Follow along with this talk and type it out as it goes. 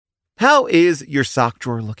How is your sock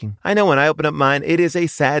drawer looking? I know when I open up mine, it is a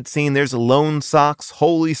sad scene. There's lone socks,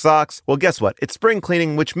 holy socks. Well, guess what? It's spring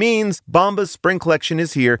cleaning, which means Bombas spring collection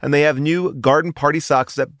is here, and they have new garden party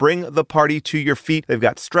socks that bring the party to your feet. They've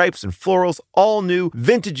got stripes and florals, all new,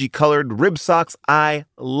 vintagey colored rib socks. I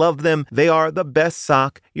love them. They are the best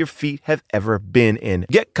sock your feet have ever been in.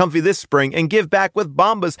 Get comfy this spring and give back with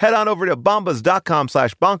Bombas. Head on over to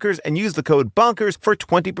bombas.com/bonkers and use the code BONKERS for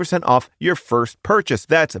 20% off your first purchase.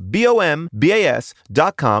 That's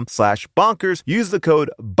BOMBAS.com/bonkers. Use the code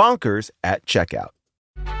BONKERS at checkout.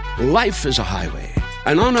 Life is a highway,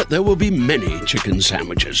 and on it there will be many chicken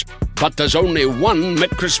sandwiches. But there's only one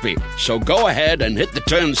McCrispy. So go ahead and hit the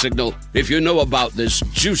turn signal if you know about this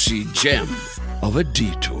juicy gem of a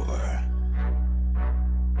detour.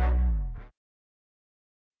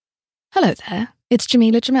 Hello there, it's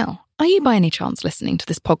Jamila Jamil. Are you by any chance listening to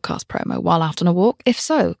this podcast promo while out on a walk? If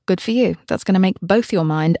so, good for you. That's going to make both your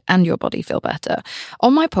mind and your body feel better.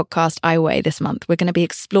 On my podcast, I Weigh, this month, we're going to be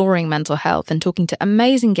exploring mental health and talking to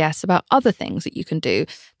amazing guests about other things that you can do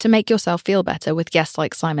to make yourself feel better, with guests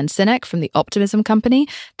like Simon Sinek from The Optimism Company,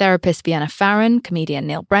 therapist Vienna Farron, comedian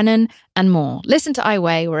Neil Brennan, and more. Listen to I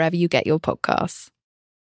Weigh wherever you get your podcasts.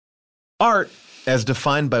 Art, as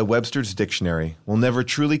defined by Webster's dictionary, will never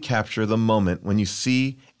truly capture the moment when you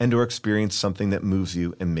see and or experience something that moves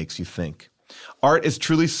you and makes you think. Art is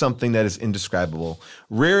truly something that is indescribable.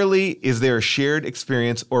 Rarely is there a shared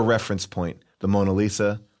experience or reference point. The Mona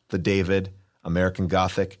Lisa, the David, American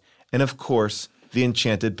Gothic, and of course, the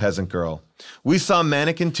Enchanted Peasant Girl. We saw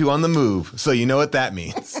Mannequin 2 on the move, so you know what that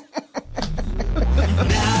means. Now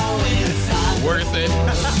it's time. Worth it.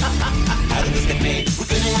 How did this get made? We're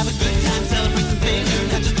gonna have a good time, celebrate some failure,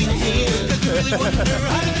 not just being a hater. 'Cause we really wonder,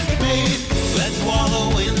 how did this get made? Let's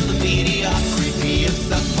wallow in the mediocrity of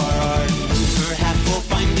subpar art. Perhaps we'll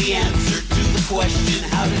find the answer to the question,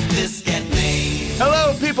 how did this get made?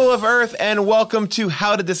 Hello, people of Earth, and welcome to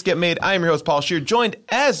How Did This Get Made? I am your host, Paul Scheer, joined,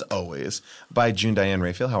 as always, by June Diane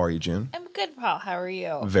Raphael. How are you, June? I'm good, Paul. How are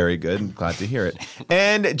you? Very good. Glad to hear it.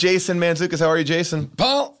 And Jason Mantzoukas. How are you, Jason?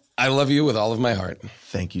 Paul, I love you with all of my heart.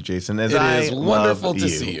 Thank you, Jason. As It I is wonderful love to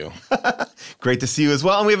see you. Great to see you as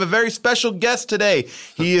well. And we have a very special guest today.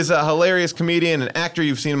 He is a hilarious comedian and actor.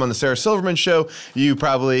 You've seen him on the Sarah Silverman Show. You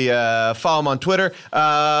probably follow him on Twitter.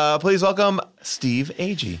 Please welcome Steve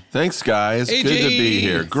Agee. Thanks, guys. AG. Good to be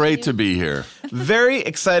here. Great to be here. Very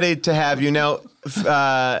excited to have you. Now,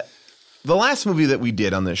 the last movie that we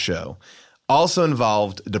did on this show also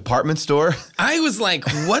involved a department store. I was like,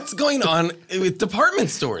 what's going on with department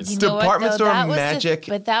stores? You know what, Department though? store That was magic.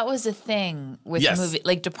 but that was a thing with Yes. movie.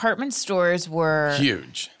 Like, department stores were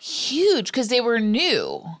Huge. because they were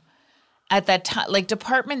new at that time. Like,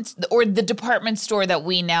 departments, or the department store that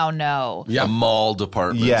we now know. Yeah. A mall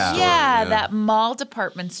department Yeah. store. Yeah, that mall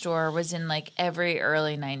department store was in like every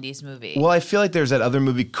early 90s movie. Well, I feel like there's that other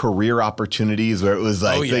movie, Career Opportunities, where it was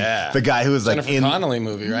like the guy who was like Jennifer Connelly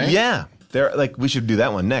movie, right? Yeah. They're like, we should do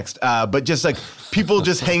that one next. But just like people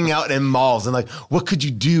just hanging out in malls and like, what could you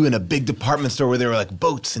do in a big department store where there were like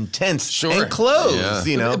boats and tents and clothes, Yeah.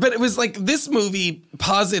 you know? But it was like this movie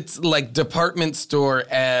posits like department store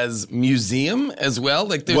as museum as well.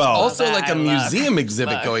 Like there's also like a museum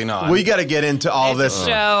exhibit going on. We got to get into all It's this.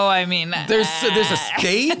 a show, I mean. There's a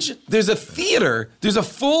stage, there's a theater, there's a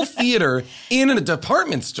full theater in a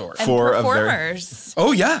department store. and for a very- performers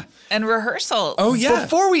Oh yeah. and rehearsals. Oh yeah.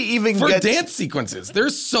 Before we even For get dance sequences.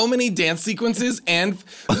 There's so many dance sequences, and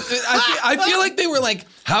I feel like they were like,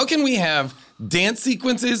 how can we have dance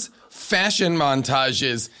sequences, fashion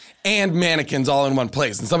montages, and mannequins all in one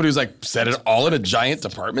place? And somebody was like, set it all in a giant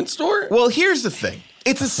department store? Well, here's the thing.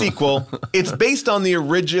 It's a sequel. It's based on the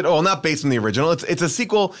original. Well, not based on the original. It's a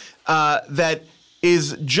sequel that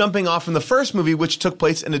is jumping off from the first movie, which took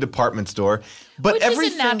place in a department store. But Which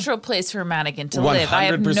everything, is a natural place for a mannequin to live. I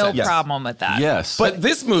have 100%. no Yes. problem with that. Yes. But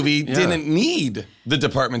this movie didn't need the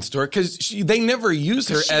department store because they never use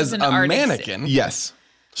her She's as an a artist. mannequin. Yes.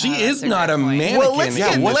 She that's is a not great a point.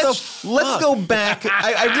 mannequin. Well, let's go in back.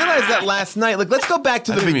 I realized that last night. Like, let's go back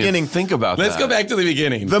to I the didn't even beginning. think about Let's that. go back to the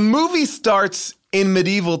beginning. The movie starts in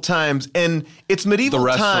medieval times, and it's medieval The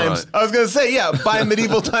restaurant. times. I was going to say, yeah, by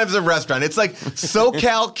medieval times, a restaurant. It's like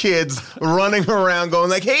SoCal kids running around going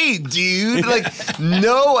like, hey, dude. Like,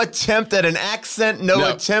 no attempt at an accent, no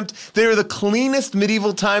attempt. They're the cleanest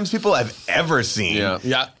medieval times people I've ever seen. Yeah.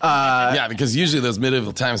 yeah, because usually those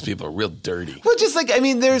medieval times people are real dirty. Well, just like, I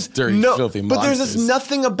mean, there's Dirty, no, filthy but there's just monsters.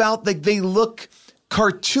 nothing about, like, they look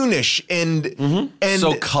cartoonish and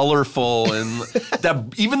so colorful, and that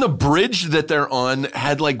even the bridge that they're on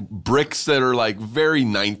had like bricks that are like very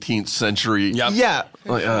 19th century. Yep. yeah.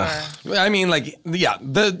 Like, I mean, like, yeah,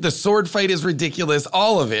 the sword fight is ridiculous.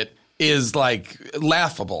 All of it is like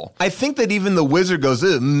laughable. I think that even the wizard goes,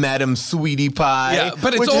 Madam Sweetie Pie. Yeah,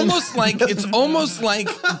 but it's which is- almost like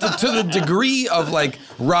to the degree of like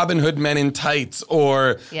Robin Hood Men in Tights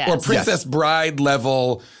or Princess Bride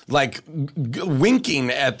level, like winking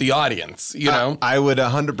at the audience. You know, I would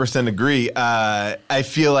 100% agree. I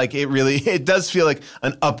feel like it does feel like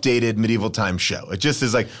an updated medieval times show. It just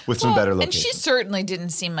is like with some better And locations. she certainly didn't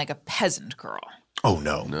seem like a peasant girl. Oh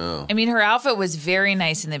no. I mean, her outfit was very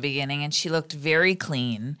nice in the beginning, and she looked very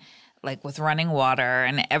clean, like with running water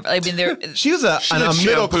and She was a she middle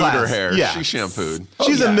shampooed class. her hair. Yeah, She shampooed.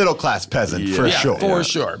 She's a middle class peasant for sure. for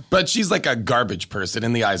sure. But she's like a garbage person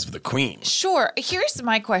in the eyes of the queen. Sure. Here's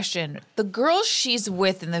my question: the girl she's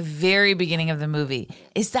with in the very beginning of the movie,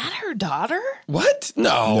 is that her daughter? What?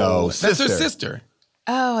 No, that's her sister. sister.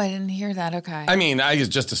 Oh, I didn't hear that. Okay. I mean, I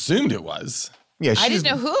just assumed it was. Yeah, I didn't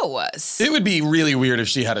know who it was. It would be really weird if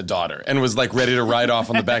she had a daughter and was like ready to ride off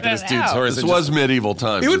on the back of this dude's horse. This and was medieval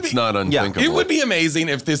times. It's not unthinkable. It would be amazing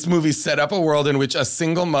if this movie set up a world in which a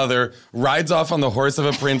single mother rides off on the horse of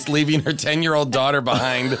a prince, leaving her 10-year-old daughter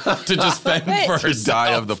behind to just fend for to herself.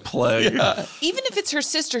 die of the plague. Yeah. Even if it's her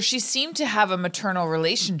sister, she seemed to have a maternal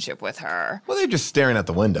relationship with her. Well, they're just staring at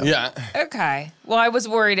the window. Yeah. Okay. Well, I was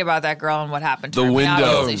worried about that girl and what happened to The her. I mean,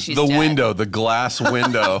 window, obviously she's dead. the glass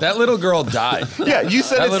window. That little girl died. Yeah, you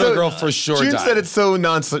said That it little so, girl for sure June died. said it so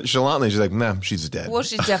nonchalantly. She's like, nah, she's dead. Well,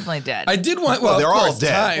 she's definitely dead. I did want. Well, Well, they're of all course,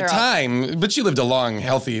 dead. Time, but she lived a long,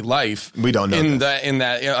 healthy life. We don't know in that.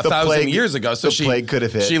 that 1,000 plague- years ago. So the plague could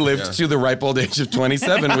have hit. She lived to the ripe old age of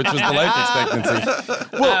 27, which was the life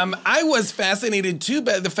expectancy. I was fascinated too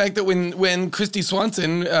by the fact that when Christy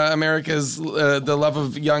Swanson, America's the love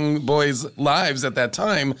of young boys' lives at that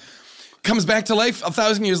time, comes back to life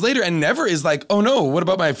 1,000 years later and never is like, oh no, what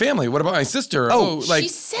about my family? What about my sister? She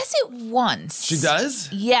says it once. She does?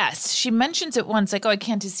 Yes, she mentions it once, like, "Oh, I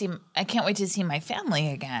can't wait to see my family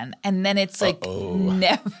again." And then it's like,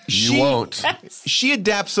 never. You won't. She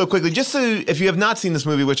adapts so quickly. Just so, if you have not seen this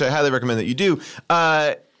movie, which I highly recommend that you do,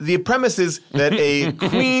 the premise is that a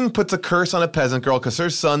queen puts a curse on a peasant girl because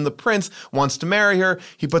her son, the prince, wants to marry her.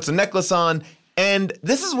 He puts a necklace on. And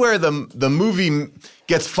this is where the movie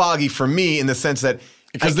gets foggy for me in the sense that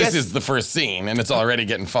Because this is the first scene and it's already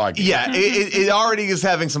getting foggy. Yeah, it already is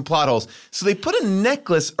having some plot holes. So they put a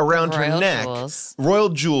necklace around her neck, royal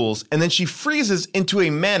jewels, and then she freezes into a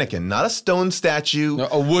mannequin, not a stone statue. No,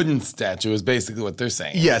 a wooden statue is basically what they're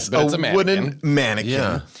saying. Yes, but it's a mannequin. wooden mannequin.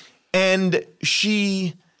 Yeah. And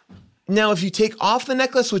she... Now, if you take off the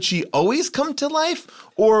necklace, would she always come to life?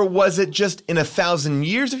 Or was it just in 1,000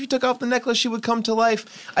 years if you took off the necklace, she would come to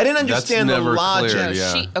life? I didn't understand the never logic. clear,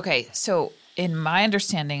 yeah. Okay, so in my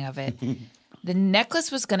understanding of it, the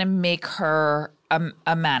necklace was going to make her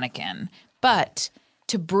a mannequin. But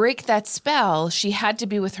to break that spell, she had to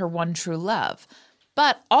be with her one true love.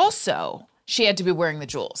 But also, she had to be wearing the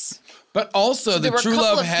jewels. But also, the there were a true couple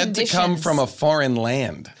love of had to come conditions. from a foreign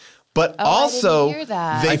land. But I also, didn't hear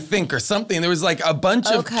that. I think, or something. There was like a bunch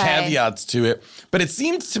of caveats to it. But it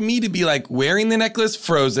seems to me to be like wearing the necklace,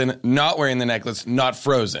 frozen, not wearing the necklace, not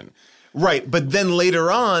frozen. right. But then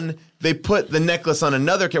later on, they put the necklace on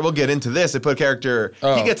another character. We'll get into this. They put a character,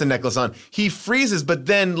 he gets a necklace on. He freezes, but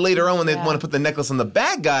then later on when they want to put the necklace on the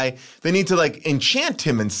bad guy, they need to like enchant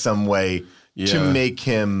him in some way to make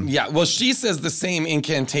him... Yeah, well, she says the same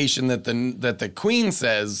incantation that the queen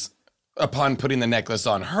says upon putting the necklace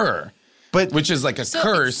on her. But which is like a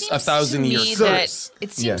curse, 1,000-year curse.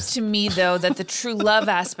 It seems to me, though, that the true love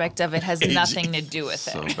aspect of it has nothing to do with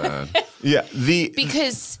it. So bad. Yeah,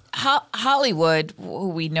 because Hollywood, who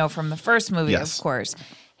we know from the first movie, of course,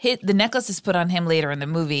 the necklace is put on him later in the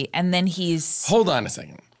movie, and then he's... Hold on a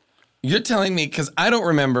second. You're telling me, because I don't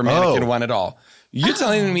remember Mannequin 1 at all. You're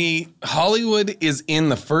telling me Hollywood is in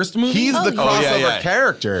the first movie? He's the crossover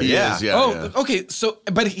character. He is, okay. So,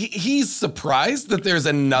 but he's surprised that there's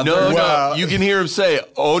another. No, you can hear him say,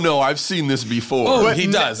 "Oh no, I've seen this before." Oh, he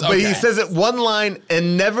does. But he says it one line,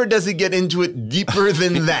 and never does he get into it deeper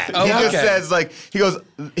than that. He just says like he goes.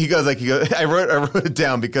 I wrote it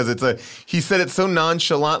down because he said it so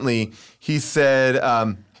nonchalantly. He said,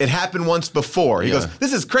 it happened once before. He goes,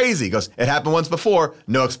 this is crazy. He goes, it happened once before,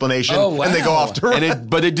 no explanation. Oh, wow. And they go off to run.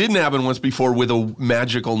 But it didn't happen once before with a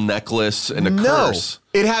magical necklace and a curse.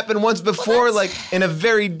 It happened once before, like in a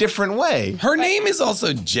very different way. Her name is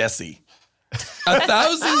also Jessie.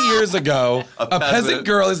 1,000 years ago, a peasant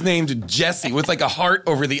girl is named Jessie with like a heart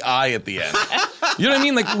over the eye at the end. You know what I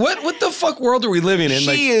mean? Like, what the fuck world are we living in?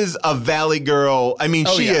 She is a valley girl. I mean,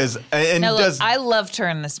 she is. And Now, look, does. I loved her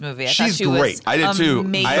in this movie. I thought She's she great. Was I did too.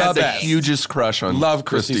 amazing. I had the best. hugest crush on Love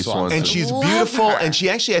Christy Christy Swanson. and she's Love beautiful, her. and she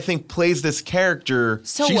actually, I think, plays this character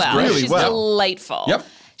so she's well. really She's well. delightful. Yep.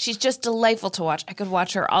 She's just delightful to watch. I could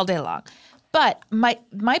watch her all day long. But my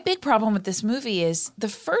big problem with this movie is the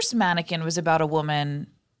first Mannequin was about a woman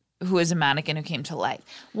who is a mannequin who came to life.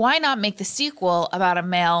 Why not make the sequel about a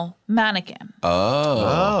male mannequin?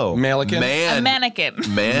 Oh. Mannequin. A mannequin.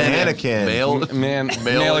 Mannequin.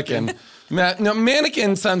 Mannequin. No,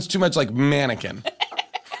 mannequin sounds too much like mannequin.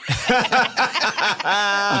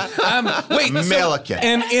 Wait, Mannequin.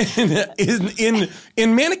 and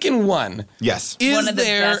in Mannequin 1, Yes. is One of the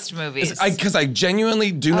there, best movies. Because I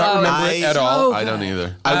genuinely do not remember it at all. I don't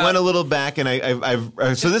either. I went a little back, and I've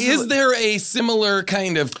so this Is there a similar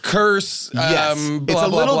kind of curse? Yes. Blah, It's a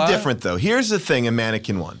blah, little blah? different, though. Here's the thing in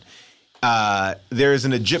Mannequin 1. There is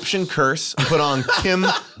an Egyptian curse put on Kim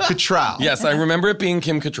Cattrall. Yes, I remember it being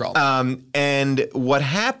Kim Cattrall. And what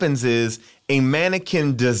happens is a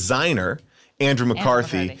mannequin designer, Andrew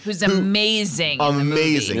McCarthy, who's amazing. in the movie.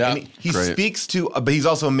 amazing. Yeah. And he Great. speaks to, but he's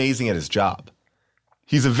also amazing at his job.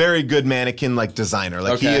 He's a very good mannequin designer. He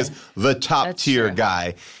Okay. is the top That's tier true.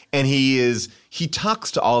 guy. And he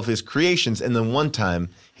talks to all of his creations, and then one time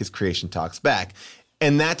his creation talks back.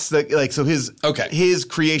 And that's so his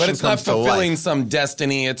creation But it's not comes to fulfilling life. some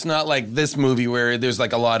destiny. It's not like this movie where there's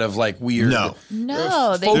a lot of weird No,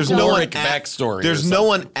 they folkloric don't. backstory. There's or no something.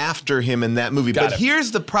 one after him in that movie. Got But it. here's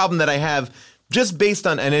the problem that I have, just based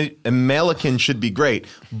on, and a Mannequin should be great,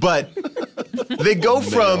 but they go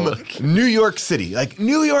from New York City,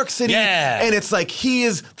 Yeah. and it's he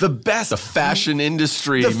is the best. The fashion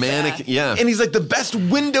industry, mannequin. Yeah. And he's the best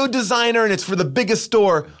window designer, and it's for the biggest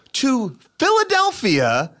store, to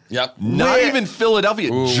Philadelphia. Yep. Not Where- even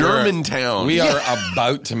Philadelphia, Ooh, Germantown. We are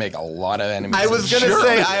about to make a lot of enemies. I was going to Sure.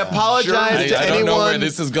 say, I apologize to I anyone. don't know where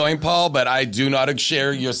this is going, Paul, but I do not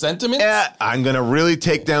share your sentiments. I'm going to really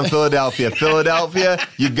take down Philadelphia. Philadelphia,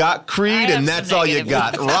 you got Creed, I have and some that's all you negative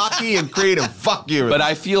got. Rocky and Creed, and fuck you. But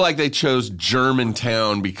I feel like they chose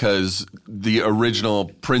Germantown because the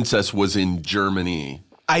original princess was in Germany.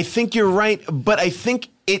 I think you're right, but I think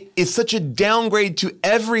it is such a downgrade to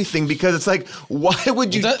everything because it's why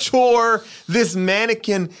would you tour this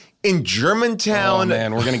mannequin in Germantown? Oh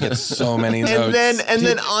man, we're gonna get so many notes. and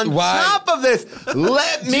then on top of this,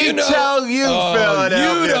 let me tell you, Oh,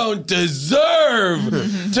 Philadelphia. you don't deserve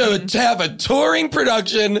to have a touring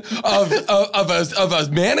production of a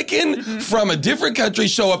mannequin from a different country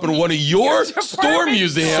show up in one of your store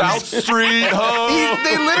museums. South Street,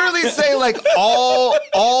 They literally say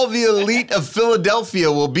all the elite of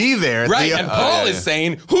Philadelphia will be there. Right, and Paul is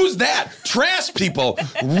saying, who's that? Trash people.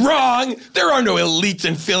 Wrong. There are no elites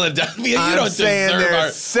in Philadelphia. You I'm don't saying deserve there's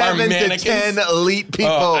our 7 to mannequins. 10 elite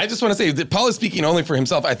people. I just want to say that Paul is speaking only for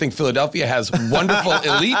himself. I think Philadelphia has wonderful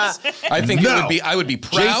elites. I think I would be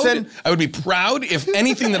proud. Jason? I would be proud if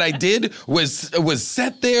anything that I did was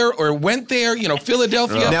set there or went there.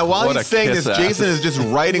 Philadelphia. Now, while What he's a saying this, kiss ass. Jason is just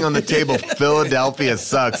writing on the table, Philadelphia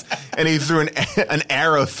sucks. And he threw an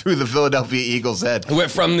arrow through the Philadelphia Eagles' head,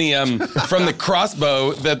 from the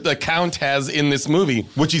crossbow that the Count has in this movie.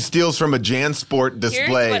 which he steals from a JanSport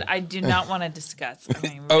display. Here's what I do not want to discuss.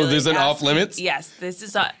 There's an off limits? Yes, this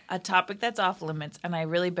is a topic that's off limits, and I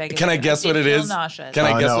really beg. Can I guess what it is? Nauseous. Can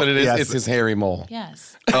I guess no, what it is? yes. It's his hairy mole.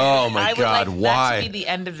 Yes. Oh my I would God! like Why? that to be the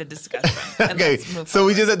end of the discussion. And Okay, let's move so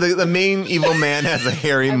we forward. just said the main evil man has a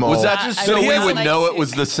hairy mole. Was that just I so would we not would like know to- it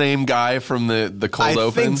was the same guy from the cold I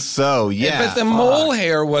open? think so, yeah. But the mole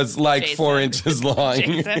hair was Jason. 4 inches long.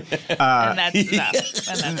 Jason. And that's enough.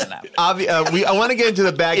 And that's enough. I want to get into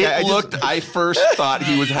the bad guy. I first thought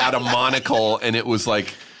he had a monocle, and it was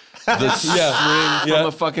like the string from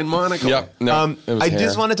a fucking monocle. Yep. No, it was I hair.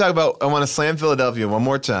 just want to talk about, I want to slam Philadelphia one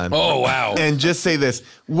more time. Oh, wow. And just say this.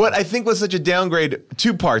 What I think was such a downgrade,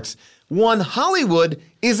 2 parts. One, Hollywood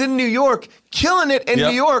is in New York, killing it in Yep.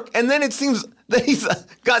 New York, and then it seems that he's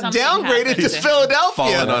got Something downgraded happened to to him. Philadelphia.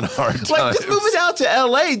 Fallen on hard Just times. move it out to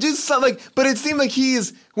L.A. Do something. But it seemed like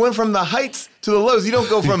he's went from the heights to the lows. You don't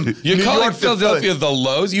go from You're New calling York to Philadelphia the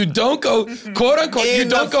lows. You don't go, quote unquote, you In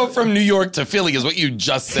don't the- go from New York to Philly, is what you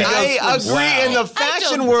just said. I agree. Wow. In the I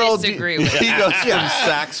fashion don't world, disagree with He that. goes from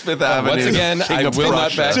Saks Fifth Avenue. Once again, King I of will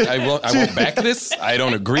not Prussia. back. I won't back this. I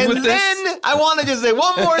don't agree and with this. then I want to just say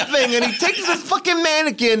one more thing. And he takes this fucking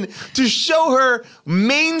mannequin to show her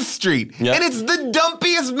Main Street. Yep. And it's the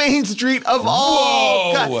dumpiest Main Street of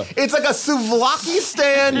all. Whoa. God, it's like a souvlaki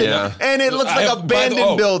stand. Yeah. And it looks like I a have- by the-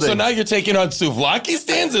 abandoned building. So now you're taking on about souvlaki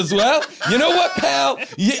stands as well. You know what, pal?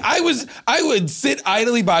 I would sit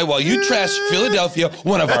idly by while you trash Philadelphia,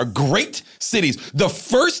 one of our great cities, the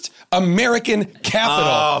first American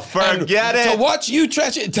capital. Oh, forget it. To watch you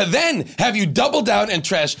trash it, to then have you double down and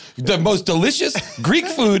trash the most delicious Greek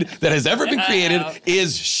food that has ever been created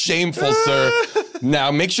is shameful, sir.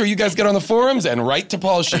 Now, make sure you guys get on the forums and write to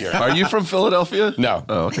Paul Scheer. Are you from Philadelphia? No.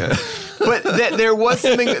 Oh, okay. But there was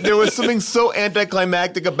something so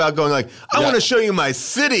anticlimactic about going like, I want to show you my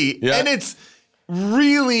city, and it's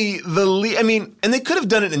really and they could have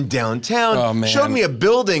done it in downtown. Oh, man. Showed me a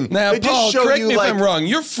building. Now, they Paul, just showed correct you me like, if I'm wrong.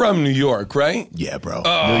 You're from New York, right? Yeah, bro.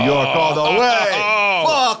 New York all the way.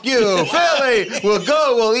 Fuck you, Philly.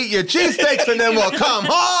 We'll eat your cheesesteaks and then we'll come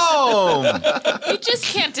home. You just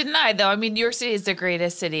can't deny, though. I mean, New York City is the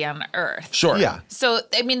greatest city on earth. Sure. Yeah. So,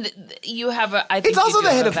 I mean, you have a. I think It's also you do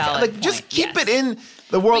the have head a of valid point. just keep Yes. it in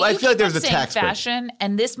the world. But I you feel like keep there's on a saying tax break. fashion,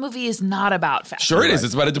 and this movie is not about fashion. Sure it is.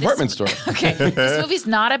 It's about a department store. Okay, this movie's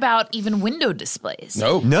not about even window displays.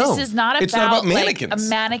 No. This is not about, It's not about like, mannequins. a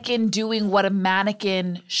mannequin doing what a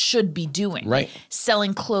mannequin should be doing. Right.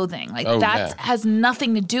 Selling clothing. Like, Oh, that yeah. has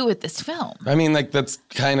nothing to do with this film. I mean, like, that's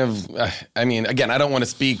kind of, again, I don't want to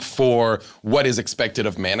speak for what is expected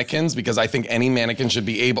of mannequins because I think any mannequin should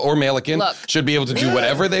be able, or mannequin, Look. should be able to do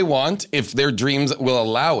whatever they want if their dreams will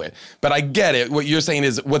allow it. But I get it. What you're saying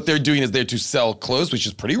is what they're doing is there to sell clothes, which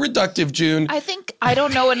is pretty reductive, June. I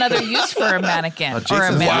don't know another use for a mannequin or a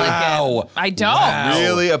Jason, mannequin. wow. I don't. Wow.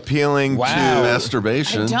 Really appealing Wow. to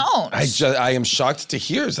Masturbation. I don't. I am shocked to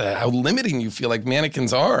hear how limiting you feel like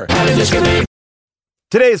mannequins are.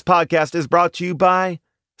 Today's podcast is brought to you by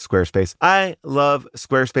Squarespace. I love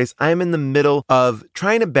Squarespace. I'm in the middle of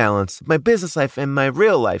trying to balance my business life and my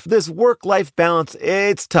real life. This work-life balance,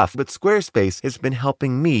 it's tough, but Squarespace has been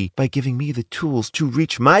helping me by giving me the tools to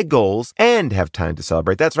reach my goals and have time to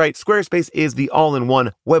celebrate. That's right. Squarespace is the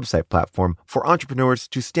all-in-one website platform for entrepreneurs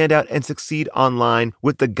to stand out and succeed online.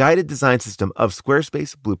 With the guided design system of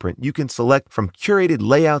Squarespace Blueprint, you can select from curated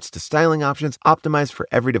layouts to styling options optimized for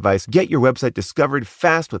every device. Get your website discovered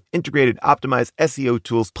fast with integrated optimized SEO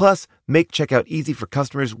tools. Plus, make checkout easy for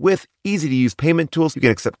customers with easy-to-use payment tools. You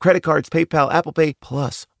can accept credit cards, PayPal, Apple Pay.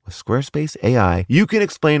 Plus, with Squarespace AI, you can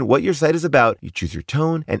explain what your site is about. You choose your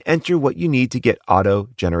tone and enter what you need to get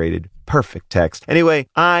auto-generated perfect text. Anyway,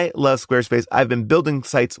 I love Squarespace. I've been building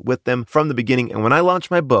sites with them from the beginning. And when I launched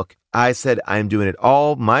my book, I said I'm doing it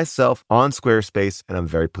all myself on Squarespace, and I'm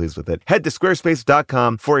very pleased with it. Head to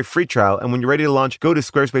squarespace.com for a free trial. And when you're ready to launch, go to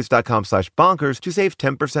squarespace.com/bonkers to save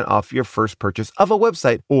 10% off your first purchase of a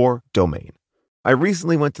website or domain. I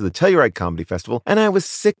recently went to the Telluride Comedy Festival, and I was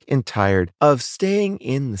sick and tired of staying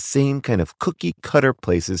in the same kind of cookie cutter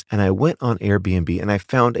places. And I went on Airbnb and I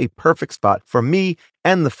found a perfect spot for me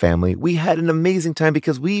and the family. We had an amazing time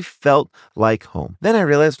because we felt like home. Then I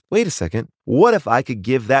realized, wait a second, what if I could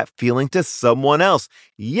give that feeling to someone else?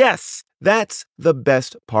 Yes, that's the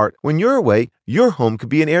best part. When you're away, your home could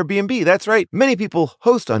be an Airbnb. That's right. Many people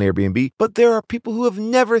host on Airbnb, but there are people who have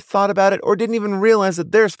never thought about it or didn't even realize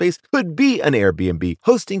that their space could be an Airbnb.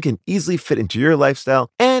 Hosting can easily fit into your lifestyle,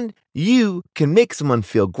 and you can make someone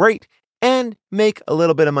feel great and make a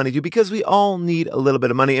little bit of money too, because we all need a little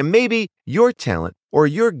bit of money. And maybe your talent or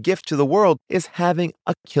your gift to the world is having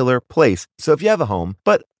a killer place. So if you have a home,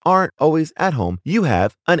 but aren't always at home, you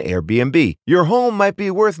have an Airbnb. Your home might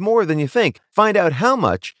be worth more than you think. Find out how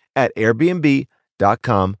much at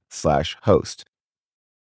airbnb.com/host.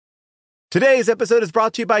 Today's episode is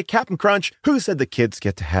brought to you by Captain Crunch. Who said the kids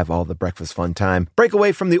get to have all the breakfast fun time? Break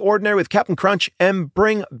away from the ordinary with Captain Crunch and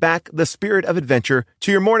bring back the spirit of adventure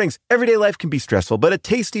to your mornings. Everyday life can be stressful, but a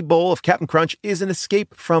tasty bowl of Captain Crunch is an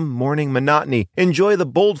escape from morning monotony. Enjoy the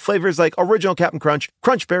bold flavors like original Captain Crunch,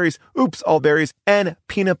 Crunch Berries, Oops All Berries, and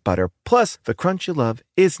peanut butter. Plus, the crunch you love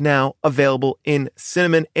is now available in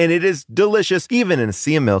cinnamon, and it is delicious. Even in a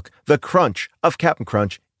sea of milk, the crunch of Captain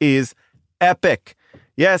Crunch is epic.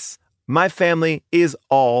 Yes, my family is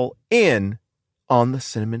all in on the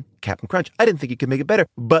cinnamon Captain Crunch. I didn't think you could make it better,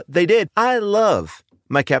 but they did. I love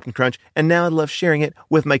my Captain Crunch, and now I love sharing it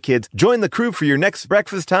with my kids. Join the crew for your next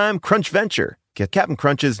breakfast time crunch venture. Get Captain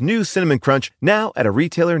Crunch's new Cinnamon Crunch now at a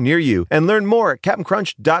retailer near you, and learn more at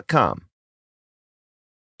CaptainCrunch.com.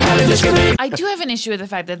 I do have an issue with the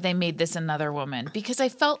fact that they made this another woman, because I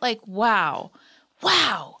felt like, wow.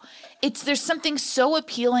 There's something so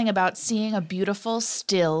appealing about seeing a beautiful,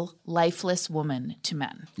 still, lifeless woman to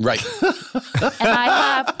men. Right. And I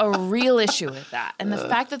have a real issue with that. And the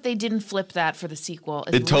fact that they didn't flip that for the sequel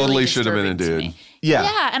is It totally really should have been a disturbing to dude. me. Yeah.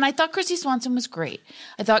 Yeah, and I thought Christy Swanson was great.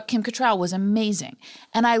 I thought Kim Cattrall was amazing.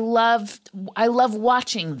 And I love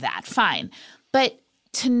watching that. Fine. But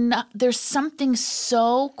there's something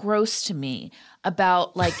so gross to me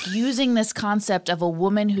about like using this concept of a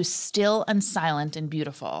woman who's still and silent and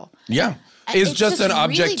beautiful. Yeah. It's just an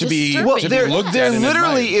object to be Well, to be there looked at and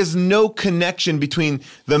literally admired. is no connection between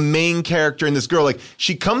the main character and this girl. Like,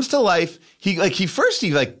 she comes to life. He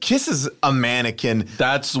kisses a mannequin.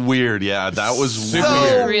 That's weird. Yeah, that was So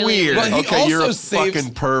weird. Really weird. But he Okay, you're a also saves-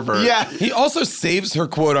 fucking pervert. Yeah. He also saves her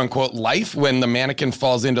quote unquote life when the mannequin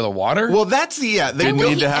falls into the water. Well, that's They Didn't Would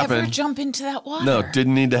need he to ever happen. jump into that water? No,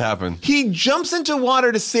 didn't need to happen. He jumps into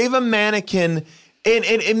water to save a mannequin, and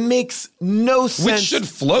it makes no sense. which should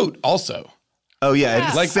float also. Oh yeah,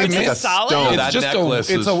 it's Like, seems like a solid? stone. Oh, that necklace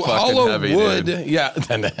it's is a fucking hollow heavy, wood. dude. Yeah.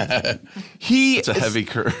 It's a heavy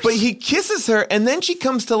curse. But he kisses her, and then she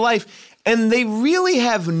comes to life, and they really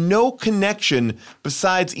have no connection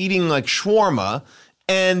besides eating like shawarma,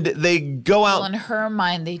 and they go out. Well, in her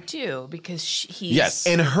mind, they do because he's Yes.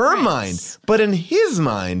 In her Prince. mind, but in his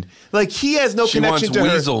mind, like he has no She connection wants to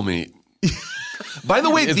her. weasel meat. By the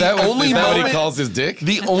way, is the that only what he moment calls his dick?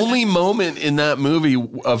 the only moment in that movie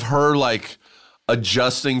of her like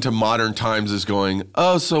adjusting to modern times is going,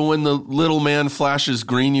 oh, so when the little man flashes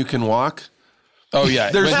green, you can walk? Oh yeah.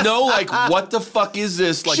 There's But- no like, what the fuck is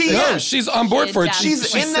this? Like, She this- No, she's on board She for it. adapts. She's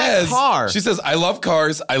She in that car. She says, "I love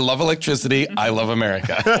cars. I love electricity. I love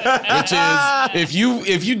America." Which is,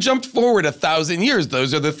 if you jumped forward 1,000 years,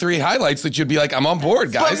 those are the three highlights that you'd be like, "I'm on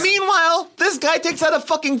board, guys." But meanwhile, this guy takes out a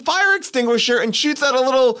fucking fire extinguisher and shoots out a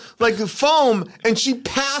little like foam, and she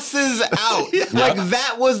passes out. Like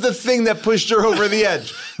that was the thing that pushed her over the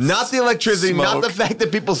edge. Not the electricity, not Smoke. the fact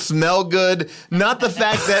that people smell good, not the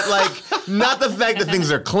fact that not the fact that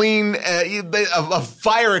things are clean. A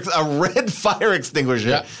red fire extinguisher.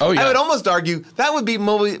 Yeah. Oh, yeah. I would almost argue that would be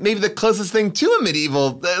maybe the closest thing to a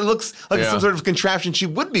medieval. It looks like Yeah. some sort of contraption she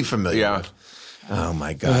would be familiar Yeah. with. Oh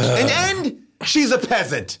my gosh. And she's a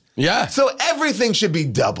peasant. Yeah. So everything should be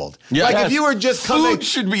doubled. Yeah. Like Yes. if you were just coming. Food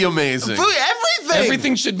should be amazing.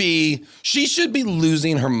 Everything. She should be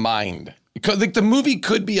losing her mind. Because like the movie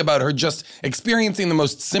could be about her just experiencing the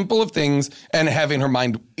most simple of things and having her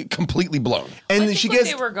mind completely blown. And I think she what gets.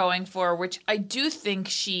 they were going for, which I do think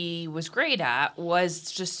she was great at,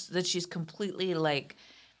 was just that she's completely like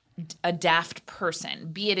a daft person,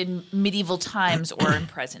 be it in medieval times or in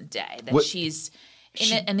present day. That she's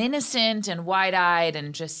an innocent and wide-eyed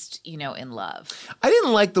and just, in love. I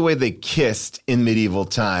didn't like the way they kissed in medieval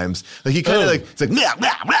times. Like he kind of like it's like blah,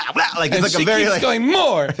 blah, blah, blah. Like And it's like she a very keeps like. going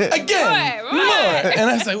more, again, More. more. And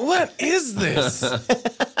I was like, what is this?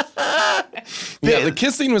 Yeah, the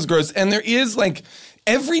kissing was gross. And there is like,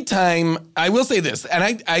 every time, I will say this,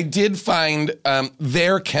 and I did find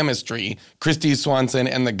their chemistry, Christy Swanson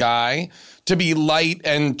and the guy, to be light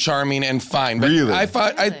and charming and fine. But Really? I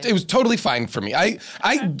thought it was totally fine for me. I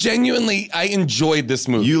genuinely, I enjoyed this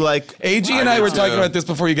movie. You like- AG and I were talking about this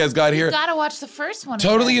before you guys got here. You gotta watch the first one.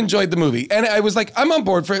 Totally again. enjoyed the movie. And I was like, I'm on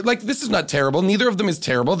board for it. Like, this is not terrible. Neither of them is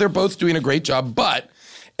terrible. They're both doing a great job. But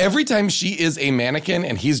every time she is a mannequin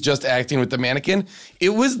and he's just acting with the mannequin, it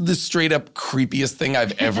was the straight up creepiest thing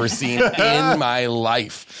I've ever seen in my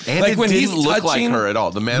life. And like it when didn't he's look like touching her at all.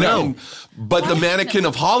 The mannequin, No. but the mannequin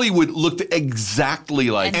of Hollywood looked exactly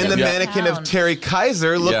like And him. the Yeah. mannequin of Pound. Terry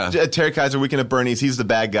Kaiser looked. Yeah. Terry Kaiser, Weekend at Bernie's. He's the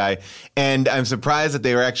bad guy, and I'm surprised that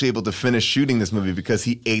they were actually able to finish shooting this movie because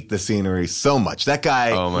he ate the scenery so much. That guy.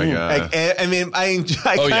 Oh, my God. I mean,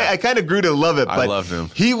 Oh, yeah. I kind of grew to love it. I But loved him.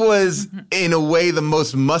 He was, in a way, the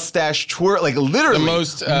most mustache twirl, like literally The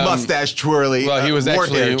most, mustache twirly. well, he was wart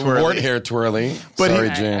actually hair twirly. wart hair twirly. But he- Sorry,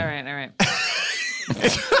 All Jane. right, all right.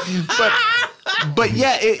 But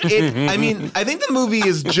yeah, I mean, I think the movie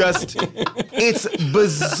is just, it's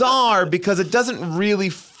bizarre because it doesn't really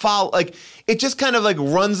follow, like, it just kind of like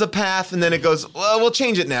runs a path and then it goes, well, we'll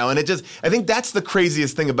change it now. And it just, I think that's the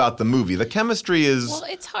craziest thing about the movie. The chemistry is, Well,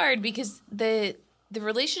 it's hard because the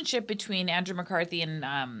relationship between Andrew McCarthy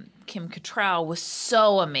and Kim Cattrall was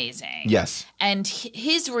so amazing. Yes. And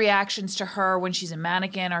his reactions to her when she's a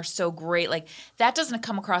mannequin are so great. Like, that doesn't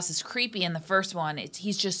come across as creepy in the first one.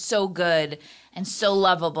 He's just so good and so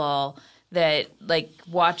lovable that, like, you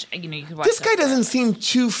could watch this that guy forever. doesn't seem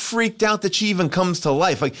too freaked out that she even comes to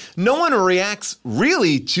life. Like, no one reacts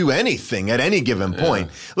really to anything at any given point.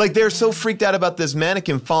 Like, they're so freaked out about this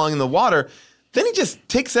mannequin falling in the water. Then he just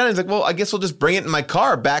takes that and he's like, well, I guess we'll just bring it in my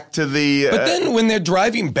car back to the... But then when they're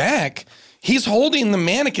driving back, he's holding the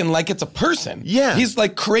mannequin like it's a person. Yeah. He's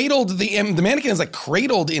like cradled, the mannequin is like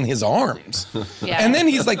cradled in his arms. Yeah. And then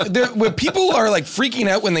he's like, when people are like freaking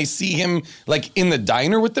out when they see him like in the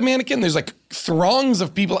diner with the mannequin, there's like throngs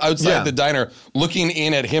of people outside the diner looking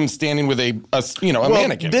in at him standing with a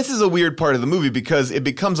mannequin. This is a weird part of the movie because it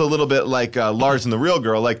becomes a little bit like Lars and the Real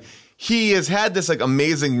Girl. Like, he has had this like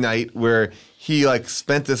amazing night where he like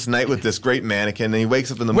spent this night with this great mannequin, and he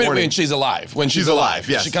wakes up in the morning. When she's alive. When she's alive,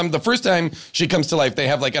 yes. The first time she comes to life, they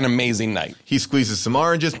have like an amazing night. He squeezes some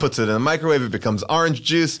oranges, puts it in the microwave, it becomes orange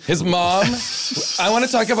juice. His mom, I want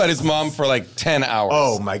to talk about his mom for like 10 hours.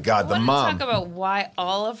 Oh my God, the I mom. want to talk about why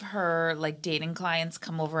all of her like dating clients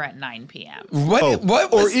come over at 9 p.m. What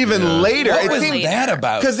was, or even later. What It was seemed- that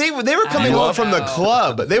about? Because they were coming home from the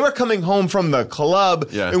club. They were coming home from the club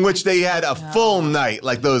in which they had a full night,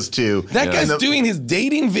 like those two. That guy's doing his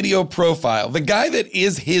dating video profile. The guy that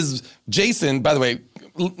is his Jason, by the way,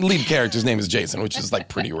 lead character's name is Jason, which is like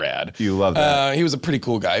pretty rad. You love that. He was a pretty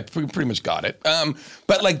cool guy. Pretty much got it.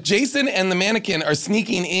 But like Jason and the mannequin are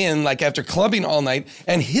sneaking in like after clubbing all night,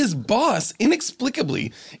 and his boss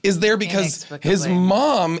inexplicably is there because his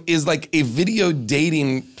mom is like a video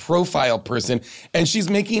dating profile person, and she's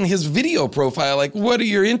making his video profile like, what are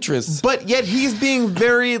your interests? But yet he's being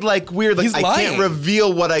very like weird. Like, He's I lying. can't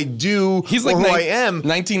reveal what I do He's like or who I am.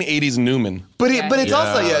 1980s Newman. But it's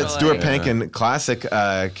also it's Stuart totally. Pankin, classic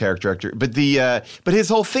character actor. But but his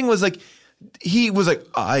whole thing was like, he was like,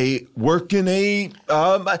 I work in a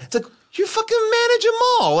it's like, you fucking manage them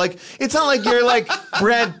all. Like, it's not like you're like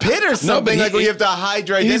Brad Pitt or something like where you have to hide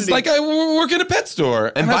your identity. He's like, I work in a pet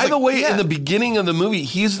store. And I by was the like, way, in the beginning of the movie,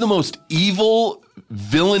 he's the most evil,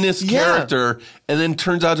 villainous character, and then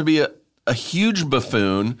turns out to be a huge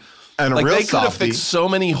buffoon. And a like real they could have softie. fixed so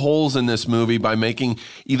many holes in this movie by making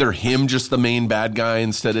either him just the main bad guy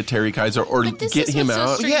instead of Terry Kaiser, or But this get is him what's so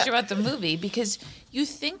out. strange about the movie, because you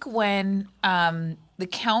think when the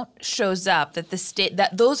Count shows up that that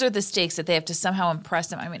those are the stakes that they have to somehow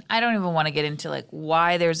impress him. I mean, I don't even want to get into like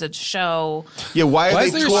why there's a show. Yeah, why are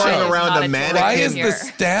is they there touring show? around Not a a mannequin? Why is Here. the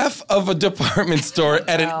staff of a department store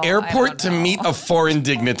at No, an I airport don't to know. meet a foreign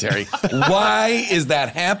dignitary? Why is that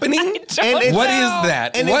happening? And it's- What is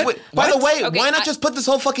that? And What? by the way, Okay, why not just put this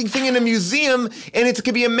whole fucking thing in a museum, and it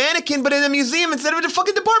could be a mannequin, but in a museum instead of a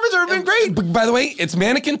fucking department store? It would have been great. By the way, it's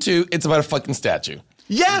Mannequin 2. It's about a fucking statue.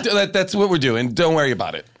 Yeah. That's what we're doing. Don't worry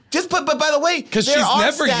about it. Just put, but by the way, 'Cause there she's are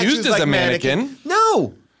never statues used as like a mannequin.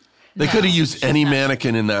 No. They could have used any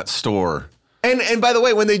mannequin in that store. And by the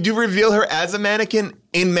way, when they do reveal her as a mannequin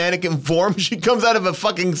in mannequin form, she comes out of a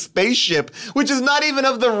fucking spaceship, which is not even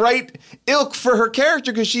of the right ilk for her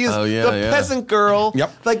character because she is the peasant girl.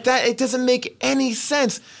 Yep. Like that, it doesn't make any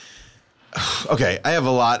sense. Okay, I have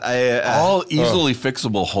a lot. All easily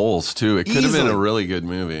fixable holes, too. It could have been Easily. a really good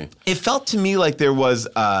movie. It felt to me like there was,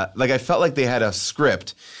 I felt like they had a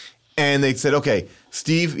script and they said, okay,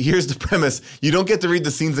 Steve, here's the premise. You don't get to read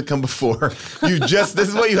the scenes that come before. This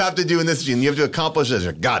is what you have to do in this scene. You have to accomplish this.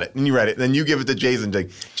 Got it. And you write it. And then you give it to Jason. Like,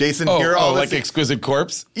 Jason, here are all like the Exquisite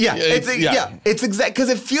Corpse? Yeah, it's exact because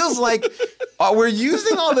it feels like we're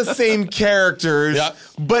using all the same characters,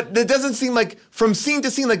 but it doesn't seem like from scene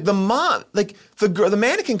to scene. Like the mom, like the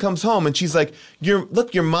mannequin comes home and she's like,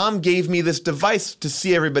 your mom gave me this device to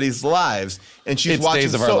see everybody's lives, and she's It's watching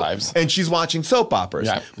Days of Our Lives. and she's watching soap operas.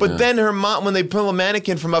 Yeah. But then her mom, when they pull a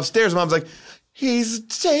mannequin from upstairs, mom's like, he's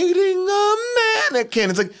dating a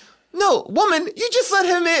mannequin. It's like, no, woman, you just let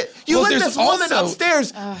him in. You Well, let there's this woman also-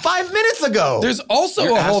 upstairs 5 minutes ago. There's also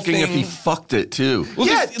You're a whole asking thing. if he fucked it, too. Well,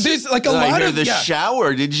 Yeah, there's like a lot of the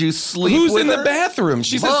shower. Did you sleep Who's with in her? the bathroom?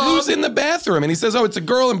 She says, Mom. who's in the bathroom? And he says, oh, it's a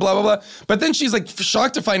girl and blah, blah, blah. But then she's like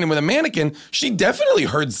shocked to find him with a mannequin. She definitely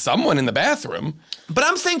heard someone in the bathroom. But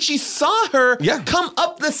I'm saying she saw her come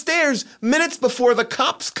up the stairs minutes before the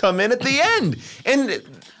cops come in at the end, and they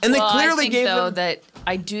Well, clearly I think, gave though, them. that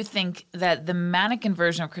I do think that the mannequin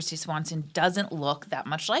version of Christy Swanson doesn't look that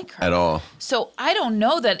much like her At all. So I don't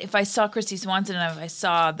know that if I saw Christy Swanson and if I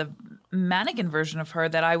saw the mannequin version of her,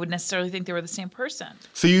 that I would necessarily think they were the same person.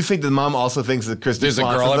 So you think the mom also thinks that Christy There's a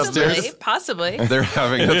girl Swanson's upstairs? Possibly. They're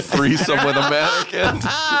having a threesome with a mannequin.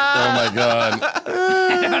 Oh my God.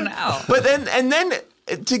 I don't know. But then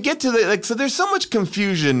to get to the so there's so much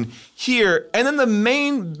confusion here, and then the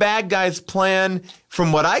main bad guy's plan,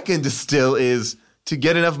 from what I can distill, is to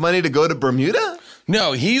get enough money to go to Bermuda.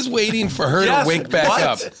 No, he's waiting for her Yes, to wake back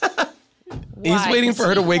what? up. He's waiting for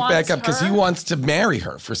her to He wake back wants up because he her? wants to marry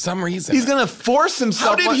her for some reason. He's gonna force How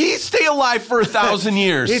himself. did he stay alive for 1,000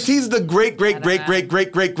 years? He's the great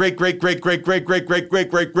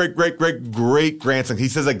grandson. He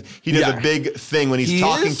says like he does Yeah. a big thing when he's He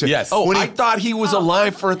talking is? to. Yes. Oh, when I thought he was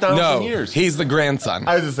alive for 1,000 no, years. he's the grandson.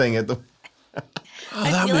 I was just saying it. Oh,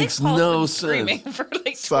 that makes no sense. Screaming for like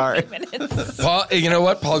 20 Sorry. minutes. Paul, you know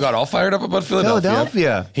what? Paul got all fired up about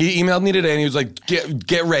Philadelphia. He emailed me today and he was like,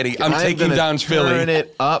 "Get ready. I'm taking gonna down turn Philly."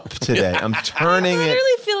 it up today. I'm turning I it.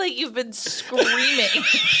 literally feel like you've been screaming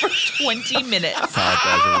for 20 minutes.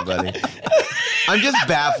 Apologize, everybody. I'm just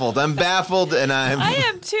baffled. I'm baffled, and I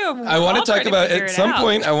am too. I want to talk about at some point.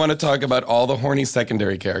 point. I want to talk about all the horny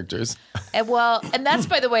secondary characters, And that's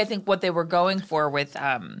by the way, I think what they were going for with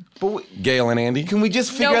Gail and Andy. Can we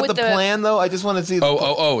just figure out with the the- plan, though? I just want to see.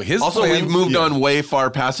 His Also, plan, we've moved on way far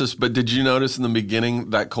past this, but did you notice in the beginning,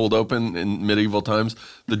 that cold open in medieval times,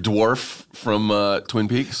 the dwarf from Twin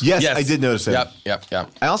Peaks? Yes, I did notice that. Yep.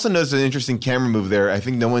 I also noticed an interesting camera move there. I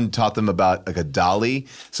think no one taught them about like a dolly,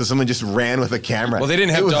 so someone just ran with a camera. Well, they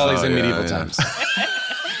didn't have It was- dollies Oh, in yeah, medieval yeah. times.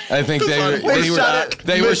 I think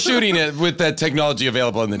they were shooting it with that technology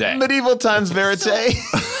available in the day. Medieval times verite.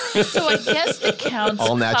 So I guess the Count's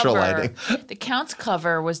All natural cover, lighting. The Count's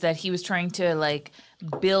cover was that he was trying to like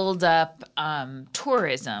build up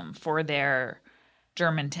tourism for their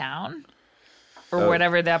German town or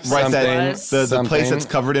whatever that place Right, that was. the Something. place that's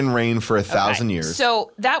covered in rain for 1,000 Okay. years.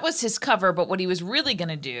 So that was his cover, but what he was really going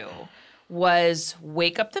to do was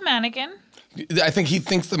wake up the mannequin. I think he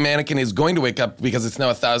thinks the mannequin is going to wake up because it's now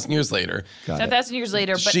 1,000 years later. So 1,000 years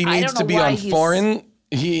later, but She I needs don't know to be why on he's, foreign.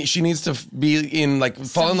 She needs to be in like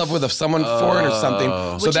fall in love with someone foreign or something.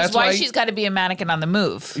 So which that's is why she's got to be a mannequin on the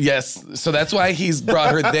move. Yes, so that's why he's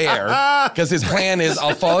brought her there because his plan is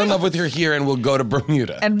I'll fall in love with her here and we'll go to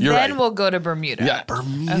Bermuda. And You're then right. we'll go to Bermuda. Yeah.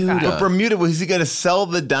 Bermuda. Okay. But Bermuda, was he going to sell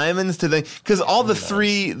the diamonds to the? Because all the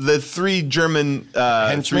three German Three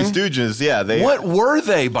Henchmen? Stooges, yeah, they. What were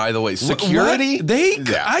they, by the way? Security? What?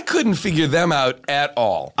 I couldn't figure them out at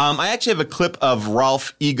all. I actually have a clip of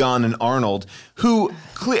Ralph, Egon, and Arnold, who,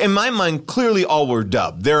 in my mind, clearly all were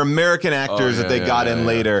dubbed. They're American actors that they got in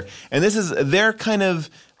later, and they're kind of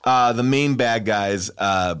the main bad guys.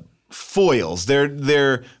 Foils.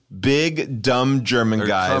 They're big, dumb German They're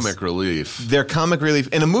guys. comic relief. They're comic relief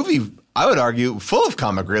in a movie. I would argue full of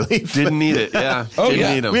comic relief. Didn't need it, yeah. Didn't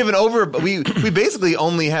yeah. need them. We have we basically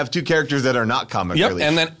only have two characters that are not comic Yep, relief.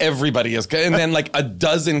 and then everybody is, and then like a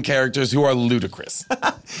dozen characters who are ludicrous.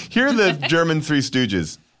 Here are the German Three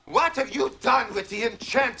Stooges. What have you done with the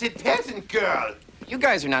enchanted peasant girl? You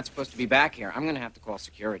guys are not supposed to be back here. I'm gonna have to call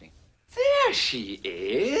security. There she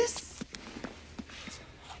is.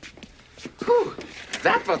 Whew,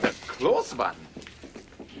 that was a close one.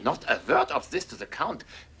 Not a word of this to the Count.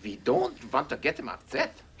 We don't want to get him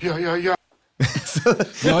upset. Yeah. Yeah.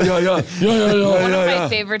 One of my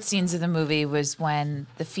favorite scenes of the movie was when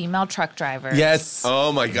the female truck driver Yes.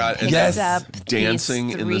 Oh, my God. And picks Yes. up dancing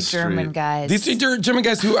these in three the German street. guys. These two German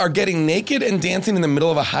guys who are getting naked and dancing in the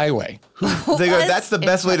middle of a highway. They go, that's the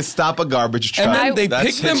best way to stop a garbage truck. And then they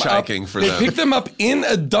That's pick them up. hitchhiking for they them. pick them up in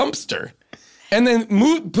a dumpster, and then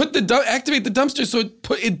activate the dumpster so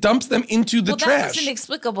it dumps them into the well, that trash. was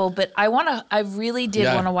inexplicable, but I really did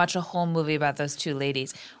Yeah. want to watch a whole movie about those two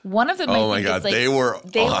ladies. One of them, Oh I my think, God, is like, they were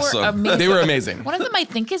awesome. Were amazing. They were amazing. One of them, I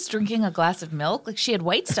think, is drinking a glass of milk. Like she had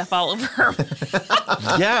white stuff all over her.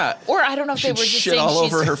 Yeah. Or I don't know if they She'd were just shit saying all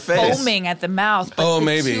she's over her face. foaming at the mouth. But Oh, the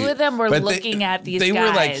maybe. two of them were But looking at these they guys.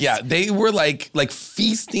 were like, they were like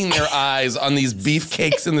feasting their eyes on these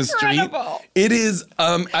beefcakes in the street. Incredible. It is.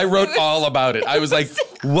 I wrote all about it. I was like,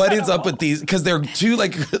 what is up with these? Because they're two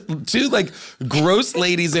gross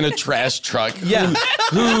ladies in a trash truck. Yeah.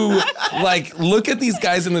 who like look at these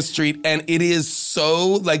guys in the street, and it is so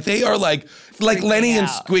like they are like Lenny and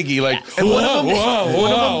out. Squiggy. Like, And one of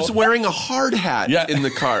whoa. them's wearing a hard hat in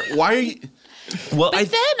the car. Why are you? well,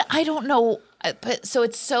 But then I don't know. But so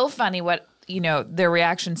it's so funny what their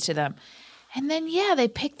reactions to them, and then they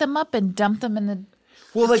pick them up and dump them in the.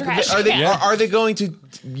 Trash can. are they going to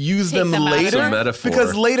use Take them them out. later? It's a metaphor.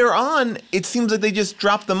 Because later on, it seems like they just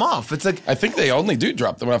drop them off. It's like I think they only do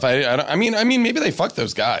drop them off. I mean, maybe they fuck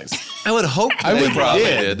those guys. I would hope I would probably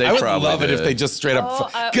did. They I would probably love it if did. they just straight up. Oh,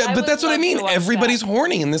 I but would that's what I love mean. to watch Everybody's that.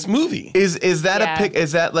 horny in this movie. Is that Yeah. a pick?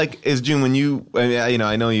 Is that like June when you? I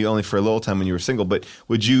know you only for a little time when you were single, but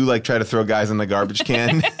would you like try to throw guys in the garbage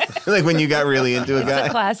can, like when you got really into a It's a guy?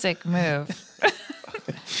 classic move.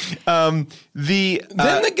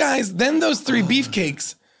 Then those three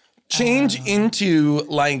beefcakes change into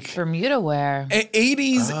like Bermuda wear.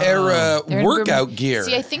 80s era They're in workout gear.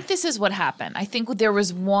 See, I think this is what happened. I think there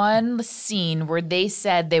was one scene where they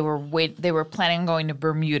said they were planning on going to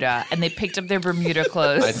Bermuda, and they picked up their Bermuda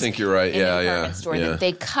clothes. I think you're right. In the department store that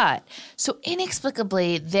they cut. So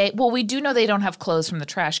inexplicably, we do know they don't have clothes from the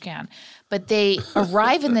trash can, but they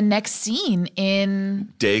arrive in the next scene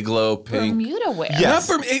in Dayglow pink Bermuda wear. Yes.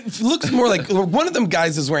 It looks more like one of them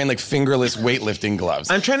guys is wearing like fingerless weightlifting gloves.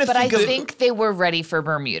 I'm trying to But I think of think they were ready for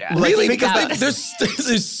Bermuda. Really? Like, Because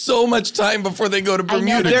there's so much time before they go to I know,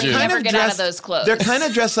 Bermuda. but June. they never get out of those clothes. They're kind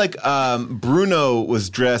of dressed like Bruno was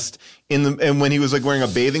dressed and when he was like wearing a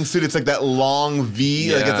bathing suit. It's like that long V.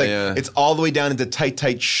 It's all the way down into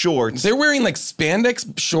tight shorts. They're wearing like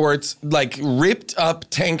spandex shorts, like ripped up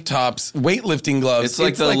tank tops, weightlifting gloves. It's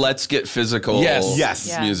like the Let's Get Physical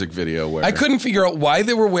Yes. music video where I couldn't figure out why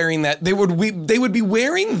they were wearing that. They would be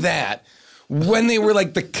wearing that when they were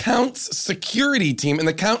like the Count's security team, and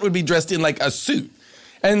the Count would be dressed in like a suit.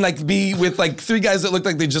 And like be with like three guys that looked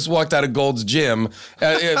like they just walked out of Gold's Gym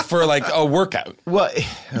for like a workout. Well,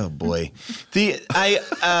 oh boy,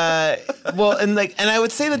 I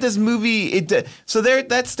would say that this movie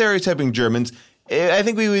that's stereotyping Germans. I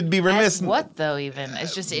think we would be remiss. As what though? Even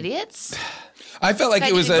it's just idiots. I felt like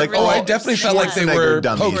it was I definitely felt like they were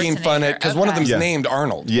poking fun at because one of them's named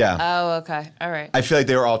Arnold. Yeah. Oh, okay, all right. I feel like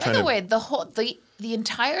they were all By trying the to. way, the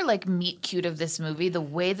entire like meet cute of this movie, the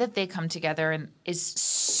way that they come together and is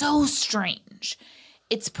so strange.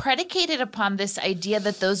 It's predicated upon this idea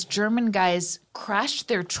that those German guys crashed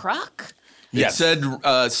their truck. It said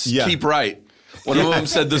keep right. One of them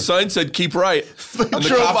said the sign said keep right. And the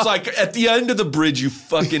cop's like, at the end of the bridge, you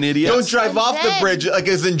fucking idiot. Don't drive off the bridge. Like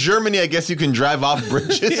as in Germany, I guess you can drive off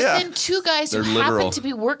bridges. And then two guys who literal. happen to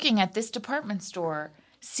be working at this department store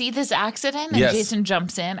see this accident and Yes. Jason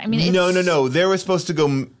jumps in. I mean, it's, No. They were supposed to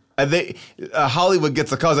go. Hollywood gets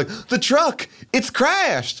the call. It's like the truck. It's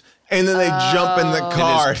crashed. And then they jump in the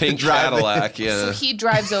car In his pink to drive Cadillac, So he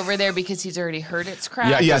drives over there because he's already heard it's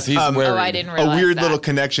crashed. Yeah, yes, he's wearing. Oh, I didn't realize A weird that. little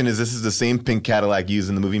connection is this is the same pink Cadillac used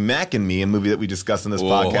in the movie Mac and Me, a movie that we discussed in this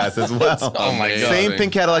podcast as well. Oh my God. Same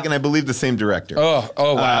pink Cadillac, and I believe the same director. Oh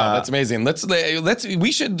wow, that's amazing. Let's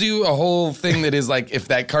we should do a whole thing that is like if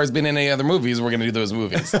that car's been in any other movies, we're gonna do those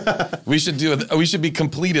movies. we should be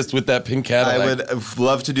completist with that pink Cadillac. I would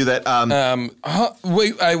love to do that.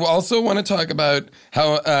 Wait, I also want to talk about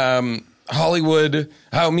how Hollywood,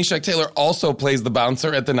 how Meshach Taylor also plays the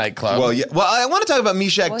bouncer at the nightclub. Well, yeah. Well, I want to talk about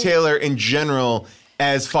Meshach Taylor in general,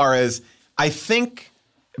 as far as I think,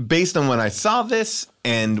 based on when I saw this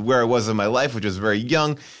and where I was in my life, which was very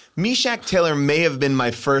young, Meshach Taylor may have been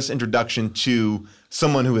my first introduction to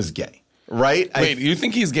someone who is gay. Right? Wait, you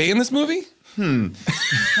think he's gay in this movie?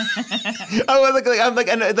 I was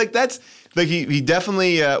like, that's like he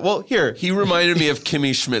definitely. Here He reminded me of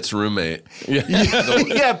Kimmy Schmidt's roommate.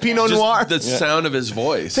 yeah, Pinot Just Noir. the sound of his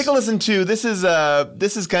voice. Take a listen to this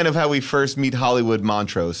is kind of how we first meet Hollywood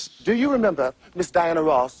Montrose. Do you remember Miss Diana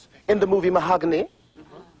Ross in the movie Mahogany?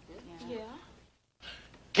 Yeah.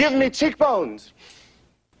 Give me cheekbones,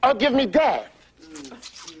 or give me death.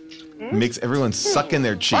 Makes everyone suck in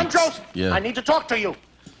their cheeks. Montrose, Yeah. I need to talk to you.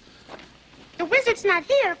 The wizard's not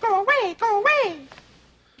here. Go away. Go away.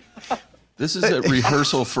 This is a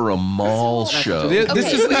rehearsal for a mall show.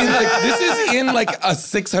 This is in like a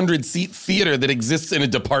 600-seat theater that exists in a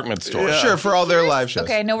department store. Sure, for all their live shows.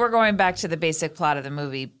 Okay, I know we're going back to the basic plot of the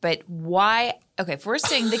movie, but why? Okay, if we're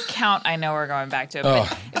saying the Count, I know we're going back to it,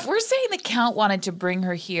 but if we're saying the Count wanted to bring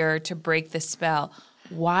her here to break the spell,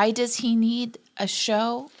 why does he need a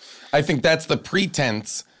show? I think that's the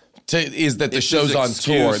pretense. Is that the It's show's his on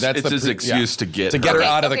excuse- tour? That's it's his excuse to get her her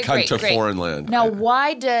out of the Okay, country. great. foreign land. Now,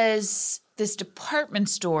 why does this department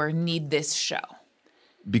store need this show?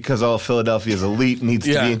 Because all Philadelphia's elite needs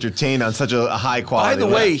to Yeah. be entertained on such a high By quality the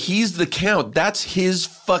level. way, he's the Count. That's his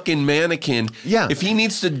fucking mannequin. Yeah. If he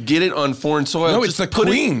needs to get it on foreign soil, No, it's just the put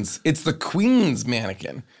it- Queen's. It's the Queen's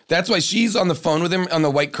mannequin. That's why she's on the phone with him on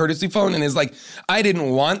the white courtesy phone and is like, I didn't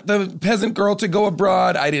want the peasant girl to go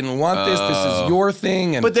abroad. I didn't want this. This is your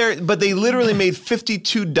thing. And But they literally made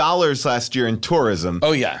 $52 last year in tourism.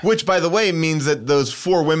 Oh, yeah. Which, by the way, means that those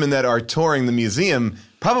 4 women that are touring the museum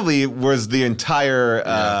probably was the entire.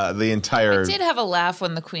 I did have a laugh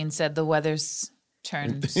when the Queen said the weather's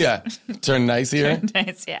turned. yeah, turn nice here.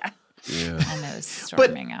 Nice, yeah. And it was But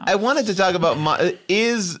storming out. I wanted to talk about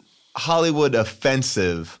is Hollywood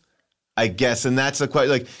offensive? I guess, and that's a quite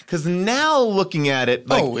like because now looking at it,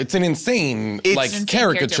 like, it's an insane It's like insane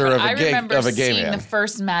caricature but of I a gay remember of a gay seeing man. the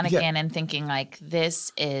first mannequin and thinking like,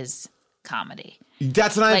 this is comedy.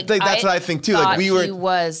 That's what I think. That's what I think too. Like He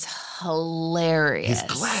was hilarious.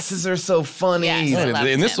 His glasses are so funny. Yes,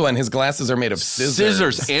 In this one, his glasses are made of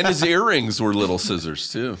scissors. And his earrings were little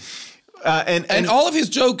scissors too. And all of his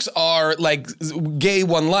jokes are like gay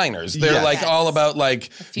one-liners. They're like all about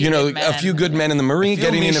like a few good men in the Marine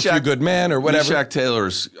getting in a few good men or whatever. Meshack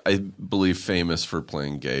Taylor's, I believe, famous for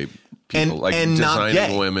playing gay people, and not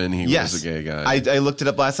designing gay. Women. He was a gay guy. I looked it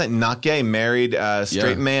up last night. Not gay, married,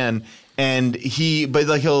 straight man, and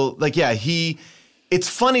It's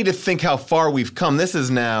funny to think how far we've come. This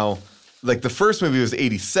is now. Like the first movie was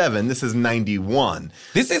 87. This is 91.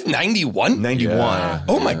 This is 91? 91. Yeah.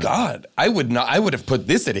 Oh my God. I would have put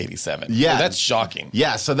this at 87. Yeah. Oh, that's shocking.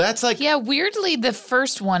 Yeah. So that's like. Yeah. Weirdly, the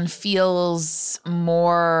first one feels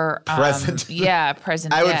more. Present.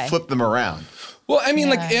 Present. I would flip them around. Well, I mean,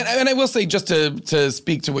 and I will say, just to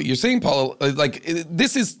speak to what you're saying, Paul,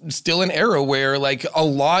 this is still an era where, like, a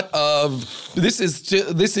lot of this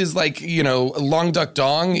is like, Long Duck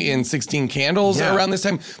Dong in 16 Candles around this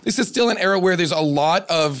time. This is still an era where there's a lot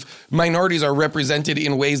of minorities are represented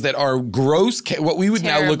in ways that are gross, what we would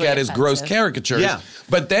now look at as gross caricatures. Yeah.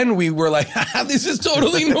 But then we were like, this is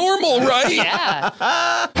totally normal, right? Yeah.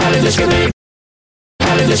 I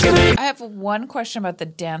have one question about the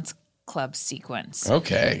dance club sequence.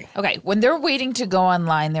 Okay. When they're waiting to go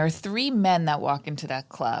online, there are 3 men that walk into that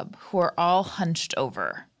club who are all hunched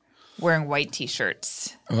over, wearing white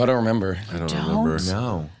T-shirts. Oh, I don't remember. I don't remember.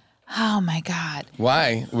 No. Oh my God.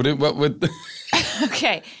 Why? What would?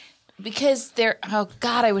 Okay. Because they're, oh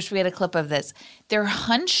God, I wish we had a clip of this. They're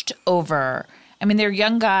hunched over. I mean, they're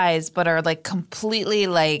young guys, but are like completely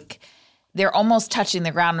like, they're almost touching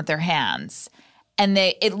the ground with their hands. And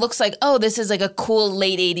it looks like, oh, this is like a cool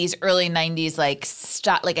late 80s, early 90s,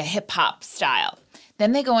 like a hip hop style.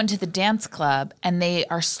 Then they go into the dance club and they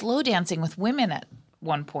are slow dancing with women at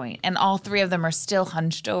one point, and all 3 of them are still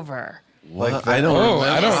hunched over. What? I don't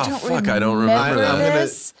remember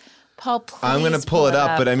this. Paul, please. I'm going to pull it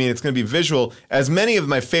up, but I mean, it's going to be visual. As many of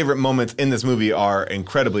my favorite moments in this movie are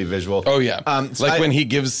incredibly visual. Oh yeah, when he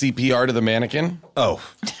gives CPR to the mannequin. Oh,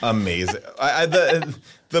 amazing!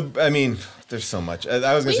 I mean, there's so much.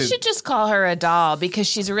 We should just call her a doll because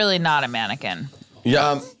she's really not a mannequin.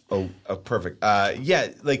 Yeah. Perfect.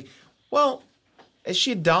 Is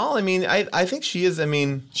she a doll? I mean, I think she is. I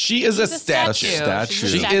mean, she is a statue.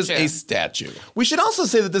 She is a statue. We should also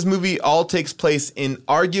say that this movie all takes place in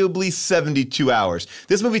arguably 72 hours.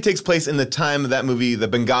 This movie takes place in the time of that movie, the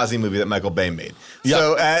Benghazi movie that Michael Bay made. Yep.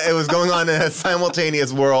 So it was going on in a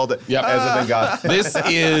simultaneous world as a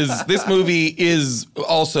Benghazi. This movie is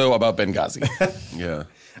also about Benghazi. Yeah.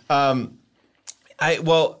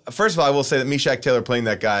 First of all, I will say that Meshack Taylor playing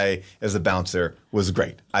that guy as a bouncer was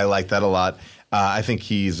great. I like that a lot. I think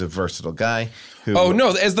he's a versatile guy.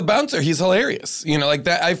 As the bouncer, he's hilarious. Like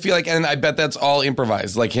that. I feel like, and I bet that's all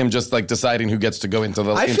improvised. Like him just like deciding who gets to go into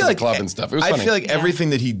the club and stuff. It was funny. I feel like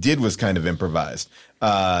everything that he did was kind of imposed.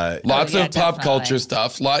 Lots of pop culture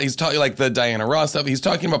stuff. He's talking like the Diana Ross stuff. He's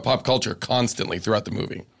talking about pop culture constantly throughout the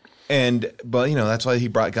movie. But that's why he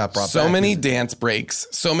got brought back. So many dance breaks.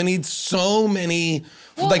 So many.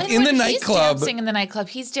 Well, like in the nightclub. Dancing in the nightclub,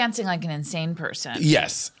 he's dancing like an insane person.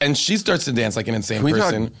 Yes, and she starts to dance like an insane person.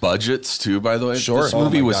 Can we talk budgets too? By the way, sure. This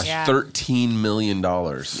movie was $13 million.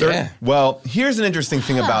 Yeah. Well, here's an interesting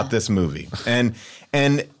thing about this movie, and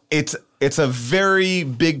it's a very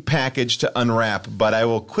big package to unwrap. But I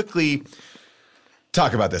will quickly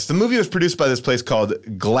talk about this. The movie was produced by this place called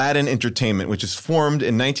Gladden Entertainment, which is formed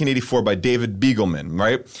in 1984 by David Begelman,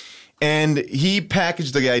 right? And he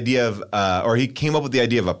packaged the idea of, he came up with the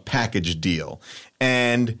idea of a package deal.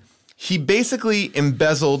 And he basically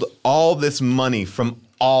embezzled all this money from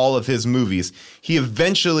all of his movies. He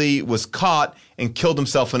eventually was caught and killed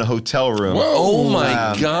himself in a hotel room. Whoa. Oh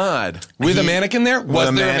my God. With a mannequin there?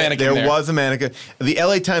 Was there a mannequin there? There was a mannequin. The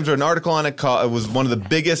LA Times wrote an article on it called, it was one of the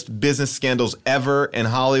biggest business scandals ever in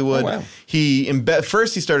Hollywood. Oh, wow.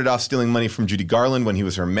 First he started off stealing money from Judy Garland when he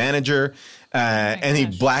was her manager. He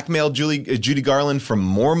blackmailed Judy Garland for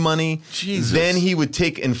more money. Jesus. Then he would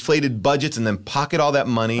take inflated budgets and then pocket all that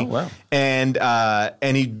money. Oh,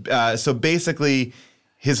 wow. So basically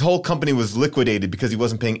his whole company was liquidated because he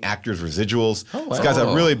wasn't paying actors residuals. Oh, wow. This guy's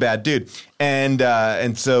a really bad dude. And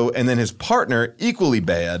then his partner, equally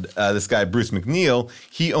bad, this guy Bruce McNeil,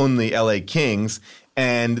 he owned the LA Kings.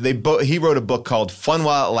 And he wrote a book called Fun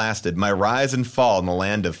While It Lasted, My Rise and Fall in the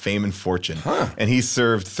Land of Fame and Fortune. And he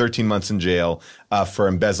served 13 months in jail for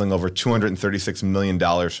embezzling over $236 million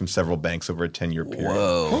from several banks over a 10-year period.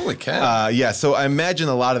 Whoa. Holy cow. Yeah, so I imagine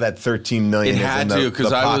a lot of that $13 million It is had in to, the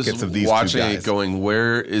because I was pockets of these watching two guys. it going,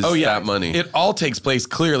 where is that money? It all takes place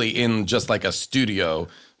clearly in just like a studio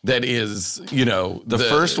that is, the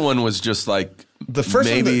first one was just like the first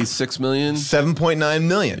maybe one, $6 million? $7.9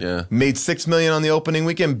 million. Yeah. Made $6 million on the opening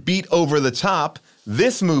weekend, beat Over the Top.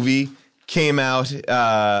 This movie came out,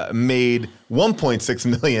 made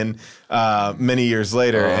 $1.6 million many years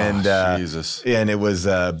later, Jesus. And it was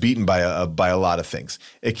beaten by a lot of things.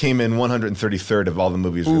 It came in 133rd of all the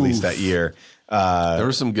movies released that year. There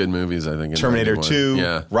were some good movies, I think. In Terminator 91. 2,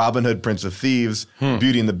 yeah. Robin Hood, Prince of Thieves,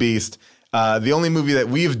 Beauty and the Beast. The only movie that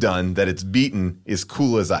we've done that it's beaten is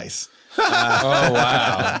Cool as Ice. Oh,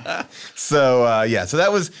 wow. So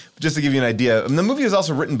that was just to give you an idea. And the movie was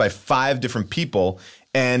also written by 5 different people.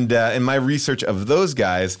 And in my research of those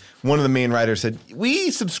guys, one of the main writers said,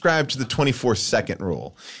 we subscribe to the 24-second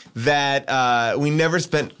rule, that we never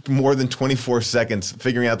spent more than 24 seconds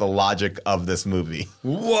figuring out the logic of this movie.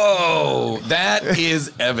 Whoa, that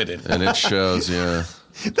is evident. And it shows, yeah.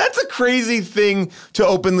 That's a crazy thing to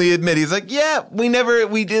openly admit. He's like, yeah, we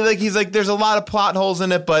did. Like, he's like, there's a lot of plot holes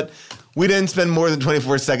in it, but we didn't spend more than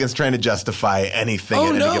 24 seconds trying to justify anything.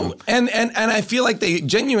 Oh, no. And I feel like they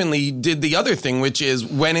genuinely did the other thing, which is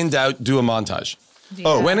when in doubt, do a montage. Yeah.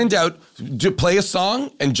 Oh, when in doubt, play a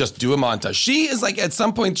song and just do a montage. She is like, at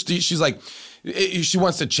some point, she's like, she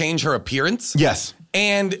wants to change her appearance. Yes.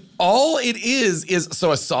 And all it is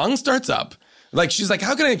so a song starts up. Like, she's like,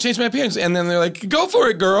 how can I change my appearance? And then they're like, go for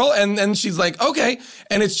it, girl. And then she's like, okay.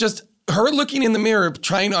 And it's just her looking in the mirror,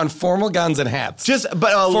 trying on formal gowns and hats.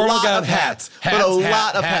 But a lot of hats. But a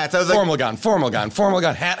lot of hats. I was like, formal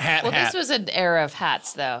gown, hat. Well, this was an era of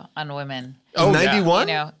hats, though, on women. Oh, 91?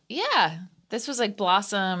 Yeah. This was like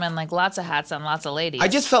Blossom and like lots of hats on lots of ladies. I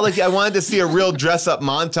just felt like I wanted to see a real dress-up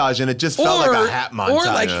montage, and it just felt like a hat montage. Or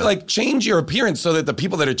like change your appearance so that the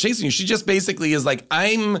people that are chasing you, she just basically is like,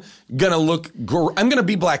 I'm gonna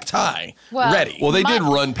be black tie, ready. Well, they did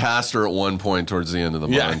run past her at one point towards the end of the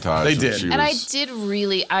montage. They did.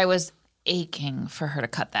 I was aching for her to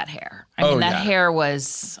cut that hair. I mean, that hair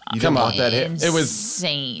was Come on, that hair. It was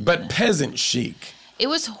insane. But peasant chic. It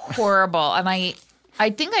was horrible, and I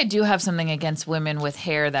think I do have something against women with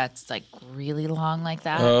hair that's like really long like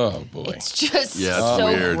that. Oh boy, it's just so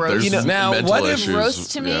weird. gross. There's now what if gross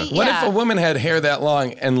to me? What if a woman had hair that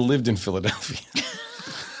long and lived in Philadelphia?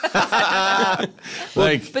 But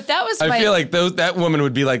that was I feel like that woman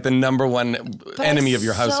would be like the number one enemy of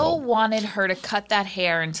your I so household. wanted her to cut that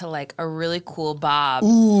hair into like a really cool bob.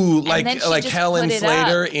 Ooh, And then she like just Helen put it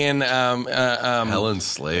Slater up. in Helen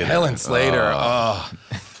Slater. Helen Slater. Oh.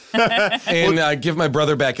 And Give My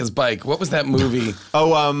Brother Back His Bike. What was that movie?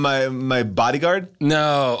 My Bodyguard?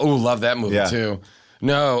 No. Oh, love that movie too.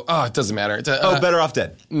 No. Oh, it doesn't matter. Better Off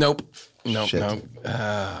Dead. Nope. Shit. Nope.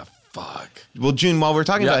 Fuck. Well, June, while we're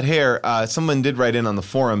talking about hair, someone did write in on the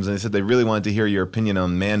forums and they said they really wanted to hear your opinion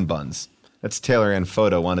on man buns. That's Taylor Ann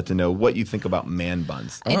Photo wanted to know what you think about man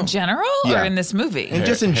buns. In general or in this movie? And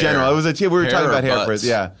just in general. It was we were talking about hair butts? first.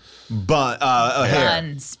 Yeah.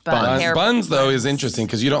 Hair. Buns, though, is interesting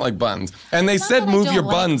because you don't like buns. And they said that I move don't your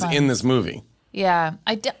like buns buns. in this movie. Yeah.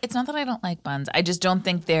 It's not that I don't like buns. I just don't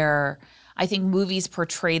think I think movies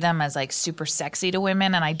portray them as like super sexy to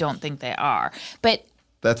women, and I don't think they are. But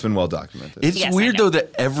that's been well documented. It's weird, though, that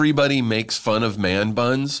everybody makes fun of man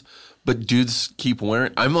buns, but dudes keep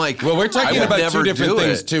wearing. I'm like, well, we're talking about two different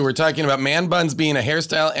things, it. too. We're talking about man buns being a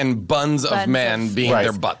hairstyle and buns of men being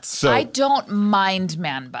their butts. So, I don't mind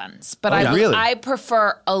man buns, but really? I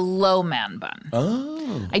prefer a low man bun.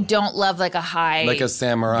 Oh. I don't love like a high. Like a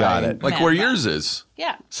samurai. Got it. Like man where bun. yours is.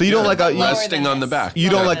 Yeah. So you don't like a resting on the back. You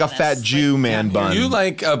don't Lower like a than fat this. Jew man bun. You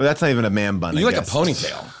like a. But that's not even a man bun. You I like guess. a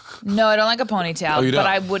ponytail. No, I don't like a ponytail. Oh, you don't?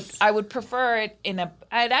 But I would prefer it in a.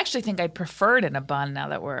 I'd actually think I'd prefer it in a bun now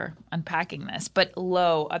that we're unpacking this, but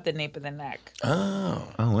low at the nape of the neck.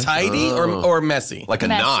 Tidy or messy? Like a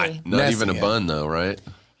Messy. knot. Not Messy, even a yeah. bun, though, right?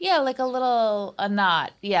 Yeah, like a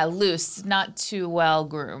knot. Yeah, loose, not too well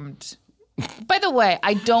groomed. By the way,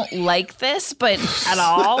 I don't like this, but at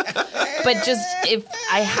all. But just if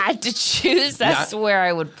I had to choose, that's where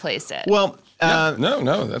I would place it. Well,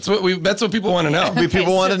 no. That's what people want to know.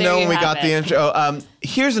 People want to there know you when we have got the it. intro.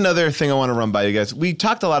 Here's another thing I want to run by you guys. We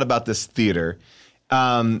talked a lot about this theater.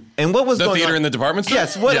 And what was The going theater on? in the department store?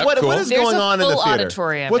 Yes. What is There's going a on in the full theater?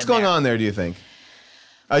 auditorium What's in going there. on there, do you think?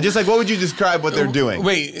 Just like, what would you describe what they're doing?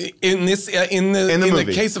 Wait, in this in the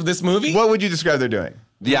movie. case of this movie? What would you describe they're doing?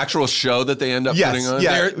 The actual show that they end up putting on?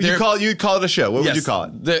 Yeah, you'd call it a show. What would you call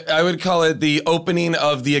it? I would call it the opening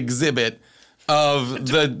of the exhibit of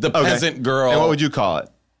the peasant girl. And what would you call it?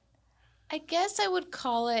 I guess I would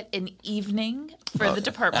call it an evening for the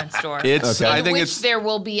department store. I think there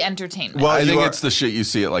will be entertainment. Well, I think it's the shit you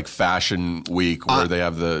see at like Fashion Week where they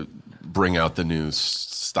have bring out the new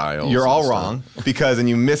styles. You're all wrong and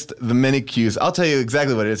you missed the mini cues. I'll tell you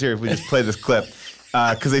exactly what it is here if we just play this clip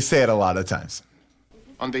because they say it a lot of times.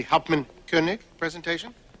 On the Hauptmann König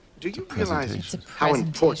presentation, do you realize how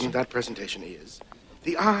important that presentation is?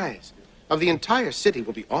 The eyes of the entire city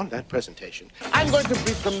will be on that presentation. I'm going to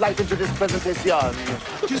breathe some life into this presentation.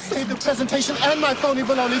 You saved the presentation and my phony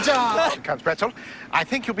baloney job. Count Pretzel, I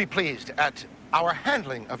think you'll be pleased at our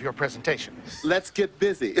handling of your presentation. Let's get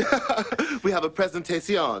busy. We have a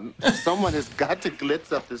presentation. Someone has got to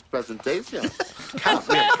glitz up this presentation. Count,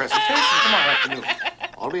 we have a presentation tomorrow afternoon.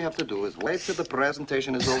 All we have to do is wait till the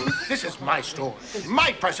presentation is over. This is my store,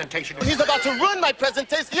 my presentation. He's about to ruin my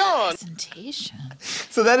presentation.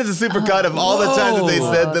 So that is a super cut of all the times that they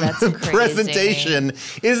said the presentation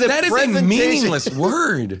is a That is presentation. a meaningless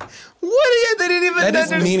word. They didn't even That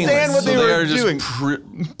is understand meaningless. what they So were they're just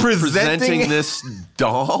doing. presenting this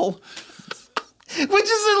doll? Which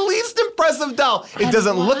is the least impressive doll. It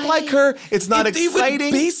doesn't look like her. It's not exciting. It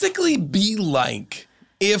would basically be like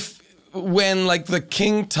when like the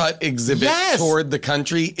King Tut exhibit toured the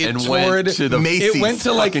country, it went to the Macy's. It went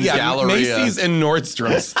to like Galleria. Macy's and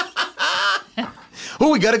Nordstrom's.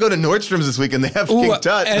 We got to go to Nordstrom's this week, and they have King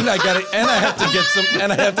Tut. And I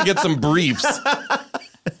have to get some briefs.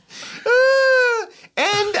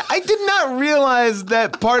 And I did not realize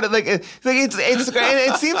that part of it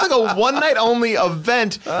seems like a one night only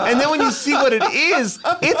event, and then when you see what it is,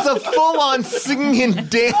 it's a full on singing and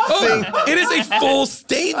dancing. Oh, it is a full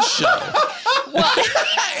stage show.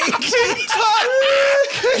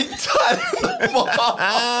 King Tut.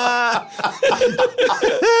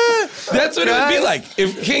 That's what it would be like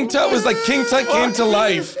if King Tut was like King Tut came to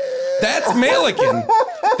life. That's Mannequin.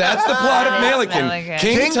 That's the plot of Mannequin.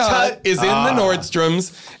 King Tut is in the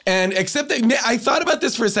Nordstroms, and except that I thought about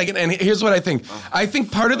this for a second, and here's what I think. I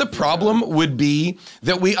think part of the problem would be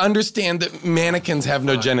that we understand that mannequins have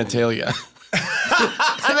no genitalia.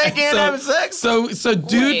 They can't have sex. So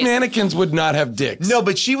dude mannequins would not have dicks. No,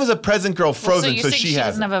 but she was a present girl frozen, so she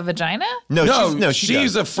doesn't have a vagina?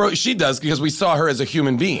 She does because we saw her as a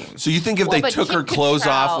human being. So you think if they took her clothes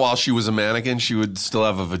off while she was a mannequin, she would still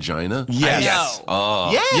have a vagina? Yes. No.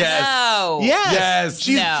 Oh. Yes. No. Yes.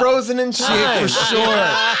 She's frozen in time. For sure.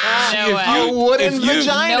 A wooden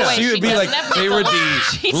vagina. She would be like, there would be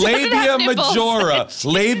labia majora,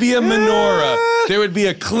 labia minora. There would be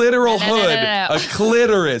a clitoral hood, a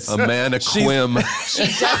clitoris. A mannequin. She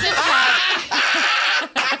doesn't have...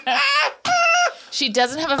 She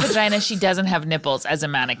doesn't have a vagina. She doesn't have nipples as a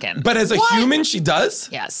mannequin. But as a human, she does?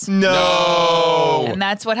 Yes. No. And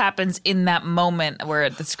that's what happens in that moment where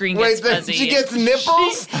the screen gets fuzzy. She gets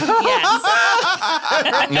nipples?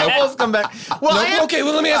 Yes. Nipples come back. Well, okay,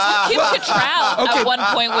 well, let me ask Kim Cattrall at one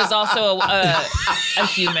point was also a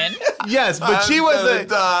human. Yes, but she was a.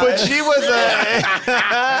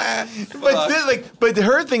 But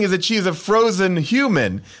her thing is that she's a frozen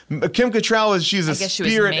human. Kim Cattrall she's a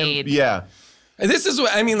spirit. Made. Yeah. This is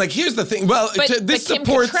what I mean. Like, here's the thing. Well, but this Kim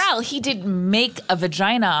supports. Cattrall, he didn't make a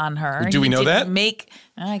vagina on her. Do we know that?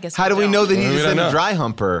 I guess. How do we know that he just don't didn't know. dry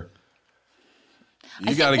hump her?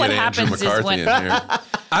 You got to get Andrew McCarthy in here.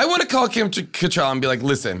 I want to call Kim Cattrall and be like,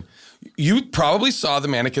 listen, you probably saw the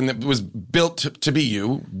mannequin that was built to be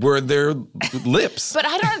you. Were there lips? But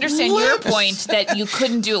I don't understand your point that you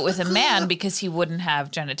couldn't do it with a man because he wouldn't have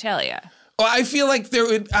genitalia. Well, I feel like there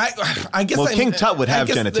would. I guess. Well, King Tut would have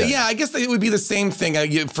genitalia. Yeah, I guess it would be the same thing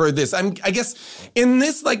for this. I guess in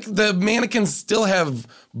this, like the mannequins still have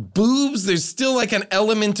boobs. There's still like an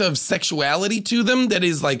element of sexuality to them that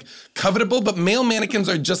is like covetable. But male mannequins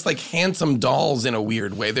are just like handsome dolls in a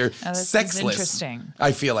weird way. They're sexless. Interesting.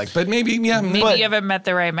 I feel like, but maybe you haven't met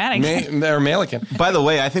the right mannequin. They're mannequin. By the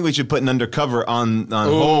way, I think we should put an undercover on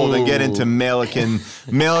hold and get into Mannequin 3.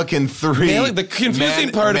 The confusing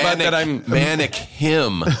part about that Manic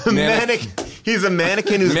him. He's a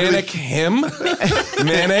mannequin who's Manic him?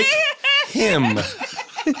 Manic him.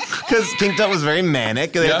 Because King Tut was very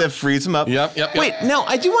manic. They had to freeze him up. Yep. Wait, now,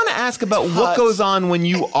 I do want to ask about what goes on when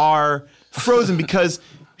you are frozen, because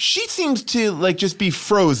she seems to like just be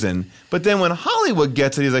frozen. But then when Hollywood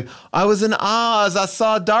gets it, he's like, I was in Oz. I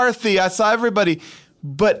saw Dorothy. I saw everybody.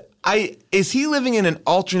 But is he living in an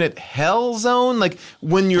alternate hell zone? Like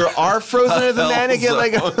when you are frozen as a mannequin,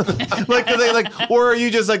 or are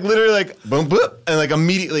you just like literally like boom, boom, and like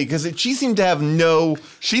immediately? Because she seemed to have no.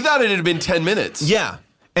 She thought it had been 10 minutes. Yeah,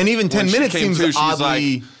 and even 10 minutes seems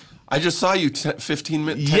oddly. Like, I just saw you 10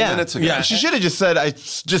 minutes ago. Yeah, she should have just said, "I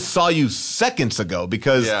just saw you seconds ago."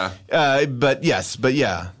 Because,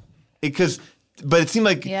 But it seemed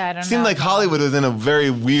like Hollywood was in a very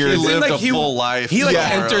weird. He lived a full life. He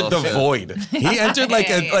entered the void. He entered like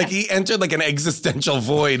an existential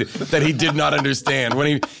void that he did not understand.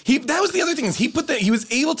 When he that was the other thing is he was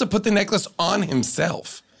able to put the necklace on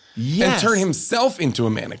himself and turn himself into a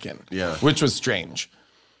mannequin. Yeah, which was strange.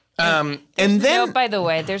 And then, by the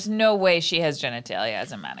way, there's no way she has genitalia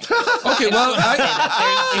as a mannequin. Okay, well,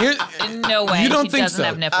 there's no way. You don't she think doesn't so?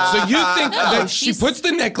 have nipples. So you think that she puts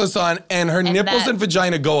the necklace on and her nipples and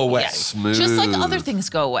vagina go away? Smooth. Just like other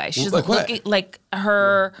things go away. She doesn't look like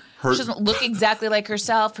her. She doesn't look exactly like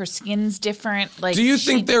herself. Her skin's different. Like, do you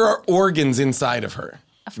think there are organs inside of her?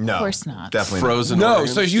 Of course not. Definitely frozen. No,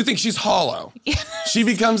 organs? so you think she's hollow? She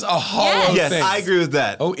becomes a hollow thing. Yes, I agree with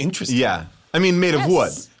that. Oh, interesting. Yeah. I mean, made of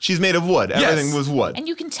wood. She's made of wood. Everything was wood. And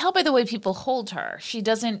you can tell by the way people hold her. She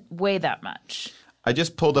doesn't weigh that much. I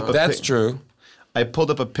just pulled up That's true. I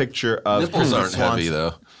pulled up a picture of nipples aren't heavy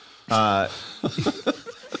though. I'm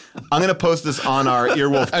going to post this on our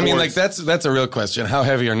Earwolf. I mean, like that's a real question. How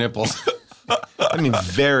heavy are nipples? I mean,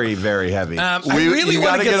 very, very heavy. I really you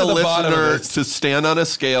want got to get a the bottom of listener this. to stand on a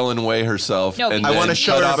scale and weigh herself. No, and I want to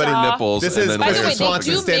show everybody her nipples. This and is then By the weigh way, herself they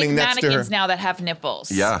Swanson do standing make next to her. mannequins now that have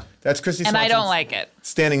nipples. Yeah. That's Christy And Swanson. I don't like it.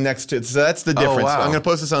 Standing next to it. So that's the difference. wow. I'm going to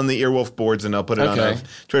post this on the Earwolf boards and I'll put it on our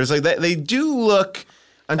Twitter. It's like they do look.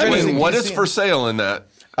 I'm trying to think. What is for sale in that?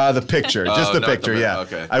 The picture. Just the not picture, the yeah.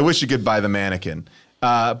 Okay. I wish you could buy the mannequin.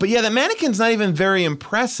 But yeah, the mannequin's not even very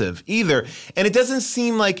impressive either, and it doesn't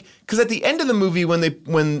seem like because at the end of the movie when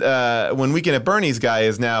Weekend at Bernie's guy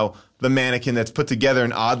is now the mannequin that's put together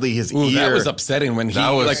and oddly his ear. That was upsetting when he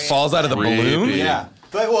falls out of the balloon. Yeah.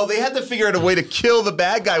 But, they had to figure out a way to kill the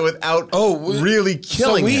bad guy without really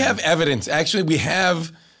killing him. So we have evidence. Actually, we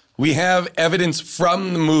have evidence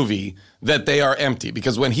from the movie that they are empty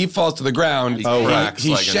because when he falls to the ground,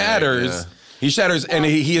 he shatters. He shatters, and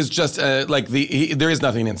he is just there is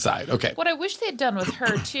nothing inside. Okay. What I wish they had done with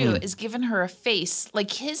her, too, is given her a face.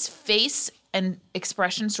 Like, his face and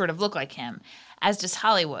expression sort of look like him, as does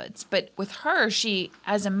Hollywood's. But with her, she,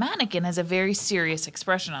 as a mannequin, has a very serious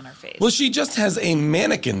expression on her face. Well, she just has a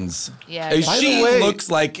mannequin's. Yeah. She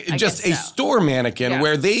looks like just a store mannequin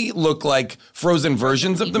where they look like frozen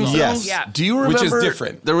versions of themselves. Yes. Yeah. Do you remember? Which is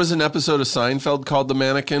different. There was an episode of Seinfeld called The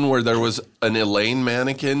Mannequin where there was an Elaine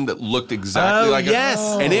mannequin that looked exactly like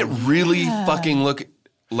yes. and it really fucking looked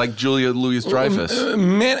like Julia Louis-Dreyfus. But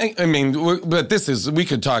we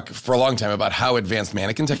could talk for a long time about how advanced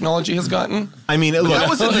mannequin technology has gotten. I mean, look, that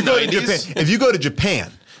was in the 90s. If you go to Japan,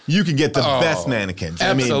 you can get the best mannequins.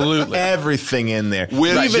 Absolutely. I mean, everything in there.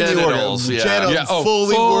 With even genitals,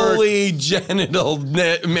 fully genital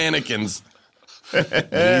mannequins.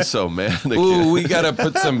 So mannequin. Ooh, we got to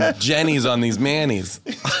put some jennies on these mannies.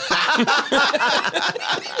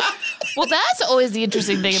 Well, that's always the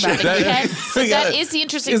interesting thing about the Ken. That is the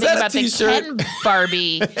interesting thing about the Ken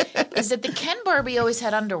Barbie, is that the Ken Barbie always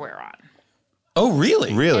had underwear on. Oh,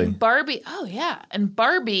 really? Really? And Barbie, and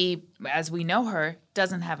Barbie, as we know her,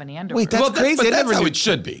 doesn't have any underwear. Wait, that's crazy. But that's how it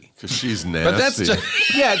should be. Because she's nasty. But that's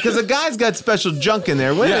just... Yeah, because a guy's got special junk in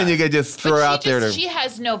there. Women, you could just throw out there. She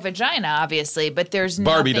has no vagina, obviously, but there's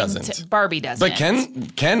Barbie nothing doesn't. Barbie doesn't. But Ken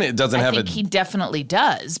it doesn't have I think he definitely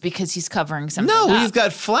does because he's covering something No, up. he's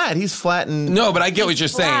got flat. He's flat and... No, but I get what you're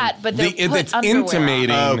flat, saying. but It's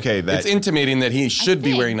intimating. It's intimating that he should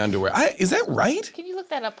be wearing underwear. Is that right? Can you look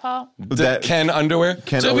that up, Paul? Ken underwear?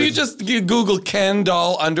 So will you just Google Ken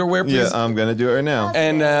doll underwear, please? Yeah, I'm going to do it right now.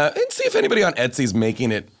 And see if anybody on Etsy's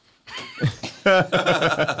making it.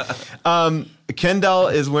 Ken doll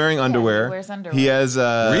is wearing underwear. He wears underwear. He has...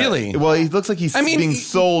 Really? Well, he looks like he's being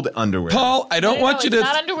sold underwear. Paul, I don't want you to... It's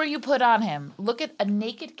not underwear you put on him. Look at a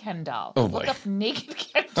naked Ken doll. Oh, boy. Look up naked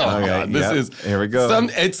Ken doll. Oh, God. This is... Here we go.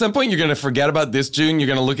 At some point, you're going to forget about this, June. You're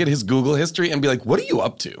going to look at his Google history and be like, what are you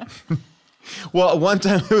up to? Well, one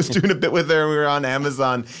time I was doing a bit with her and we were on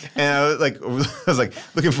Amazon and I was like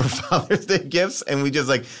looking for Father's Day gifts and we just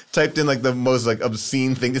like typed in like the most like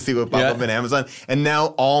obscene thing to see what popped up in Amazon. And now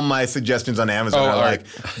all my suggestions on Amazon are like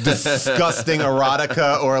disgusting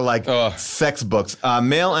erotica or like sex books.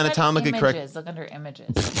 Male anatomically correct. Look under images.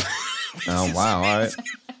 Oh, wow. All right.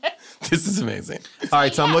 This is amazing. All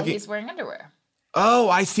right, so I'm looking. He's wearing underwear. Oh,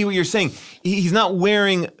 I see what you're saying. He's not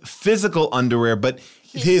wearing physical underwear, but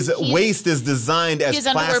his waist is designed as his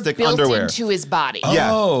underwear plastic built underwear. into his body.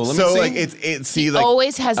 Yeah. Oh, let me so see. like it's He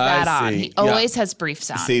always has that on. He always has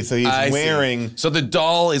briefs on. See, so he's wearing. So the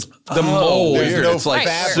doll is the mold. There's no It's like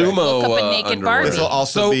fabric. sumo Look up a naked underwear. Barbie. This will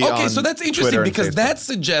also be on so that's interesting Twitter and because Facebook. that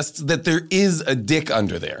suggests that there is a dick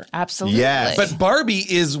under there. Absolutely. Yes. But Barbie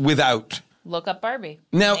is without. Look up Barbie.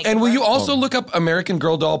 Now, Naked and will you Barbie. also look up American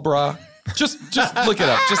Girl doll bra? Just look it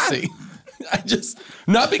up. Just see.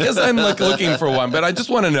 Not because I'm like looking for one, but I just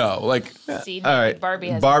want to know. Like, See, all right, Barbie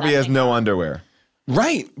has has no underwear.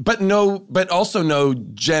 right, but also no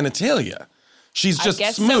genitalia. She's I just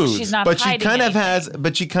guess smooth. so. She's not But she hiding kind of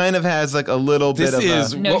anything. has like a little This bit of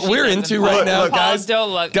is a. No, what she we're doesn't. into right Look, now, look, guys. Paul,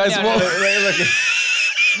 don't look. Guys, No, well, no.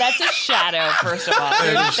 That's a shadow, first of all.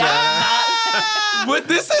 That's But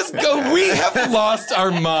this is we have lost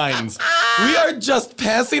our minds. We are just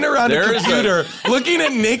passing around a computer looking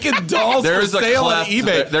at naked dolls for sale on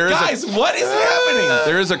eBay. Guys, what is happening?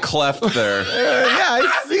 There is a cleft there. Yeah,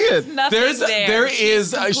 I see it. nothing there. There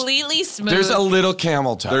She's is completely smooth. There's a little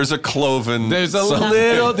camel toe. There's a cloven. There's a something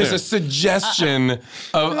little. There's there. a suggestion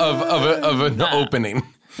of an opening.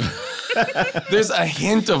 There's a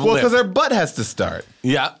hint of Well, lip. because her butt has to start.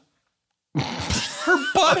 Yeah. Her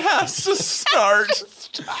butt has to start.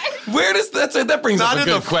 Where does that brings Not up a in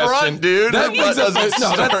good the question, front, dude. That Her brings butt up doesn't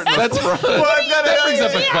start in the front. that brings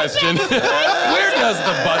up a question. Where does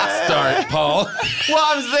the butt start, Paul? Well,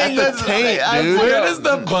 I'm saying At the taint, dude. Where does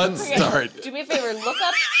the butt start? Do me a favor. Look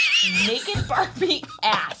up naked Barbie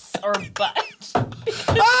ass or butt.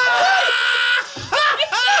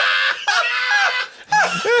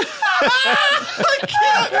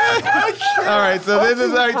 All right, so this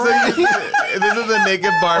is this is a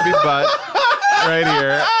naked Barbie butt right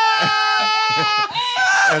here,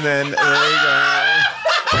 and then there you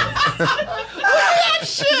go.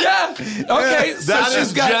 Yeah. Okay. So That she's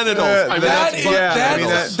is got genitals. I mean,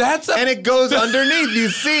 that's and it goes underneath. You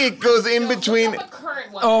see, it goes in between.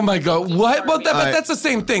 Oh my God! What? But that's the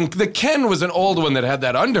same thing. The Ken was an old one that had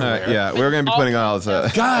that underwear. Yeah, we're gonna be putting on all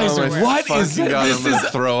this. Guys, what is fucking God, this? I'm gonna Is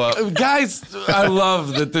throw up. Guys, I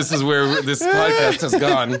love that this is where this podcast has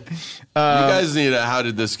gone. You guys need a "How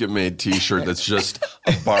did this get made?" T-shirt that's just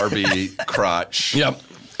a Barbie crotch. Yep.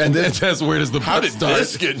 And it says, "Where does the How butt did start?"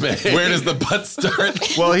 this get made? Where does the butt start?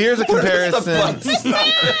 Well, here's a comparison.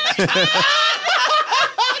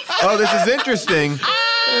 Oh, this is interesting.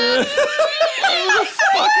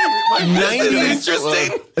 This is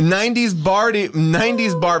interesting.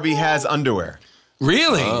 90s Barbie has underwear.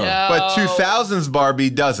 Really? But 2000s Barbie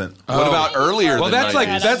doesn't. What about earlier? Well, than that's like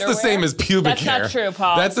 90s? that's the same as pubic That's hair. not true,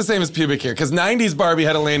 Paul. That's the same as pubic hair because 90s Barbie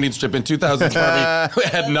had a landing strip and 2000s Barbie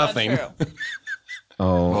had nothing.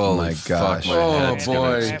 Oh my gosh. My Oh head's gonna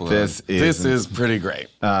boy, explode. This is pretty great.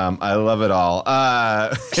 I love it all.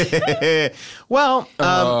 Well,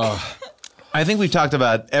 I think we've talked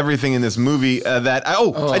about everything in this movie. I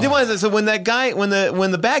did want to say. So when that guy, when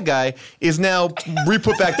the bad guy is now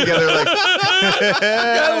re-put back together, like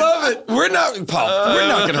I love it. We're not going to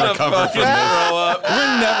recover from this.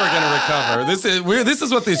 We're never going to recover. This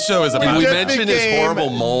is what this show is about. Did we mention his horrible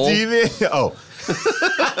mole?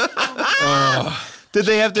 Did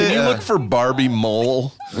they have to? Can you look for Barbie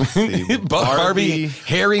mole? Barbie,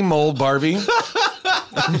 hairy mole Barbie.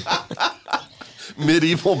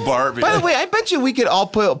 Medieval Barbie. By the way, I bet you we could all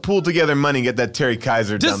pool together money and get that Terry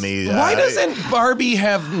Kaiser dummy. Why doesn't Barbie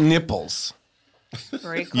have nipples?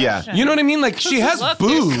 Great Yeah. question. You know what I mean? Like she has Look,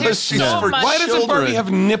 boobs. there's so much- Why doesn't Barbie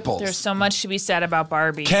have nipples? There's so much to be said about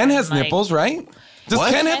Barbie. Ken has Like, nipples, right? Does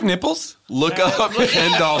What? Ken have nipples? Look up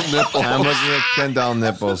Ken doll nipples. I'm looking at Ken doll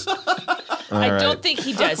nipples. I don't think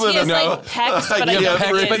he does. He has No. like pecs, but I Yeah, don't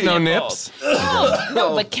think pecs, he but has no nipples.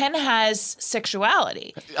 No, but Ken has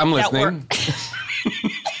sexuality. I'm That listening.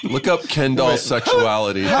 Look up Ken doll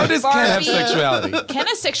sexuality. How does Ken have Barbie- sexuality? Ken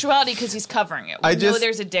has sexuality because he's covering it. We know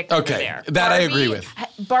there's a dick over Okay, there. that I agree with.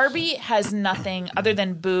 Barbie has nothing other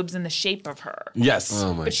than boobs in the shape of her. Yes.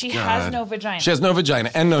 Oh my But she God. has no vagina. She has no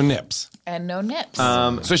vagina and no nips. and no nips.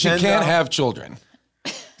 So she Ken can't doll- have children.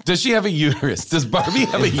 Does she have a uterus? Does Barbie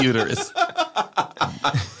have a uterus?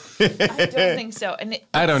 I don't think so. And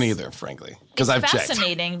I don't either, frankly, because I've checked.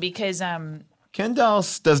 fascinating because Ken doll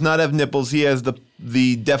does not have nipples. He has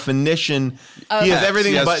the definition. Of- He has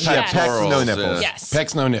everything He has but pecs. pecs, no Yes. nipples. yes.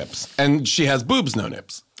 Pecs, no nips, and she has boobs, no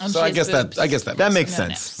nips. And So she I has guess boobs. That makes No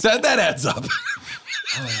sense. that adds up.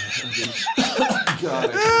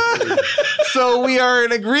 So we are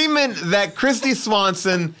in agreement that Christy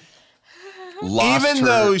Swanson, Lost even her-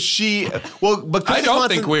 though she, but Christy I don't Swanson,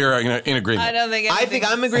 think we're in agreement. I don't think.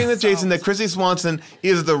 I'm agreeing with Jason that Christy Swanson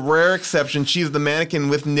is the rare exception. She's the mannequin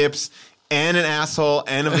with nips and an asshole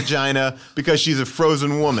and a vagina because she's a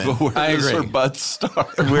frozen woman. Where does her butt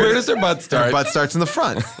start? Where does her butt start? Her butt starts in the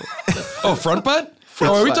front. Oh, front butt?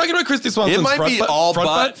 Are we talking about Christy Swanson's It might front be butt? all front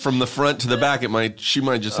butt from the front to the back. She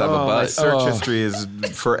might just have a My butt. search history is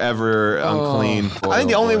forever unclean. I think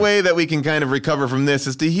the only way that we can kind of recover from this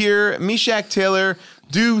is to hear Meshach Taylor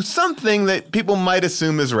do something that people might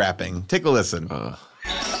assume is rapping. Take a listen.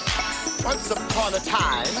 Once upon a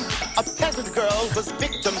time, a peasant girl was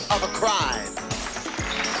victim of a crime.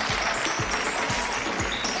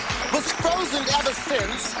 Was frozen ever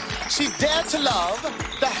since she dared to love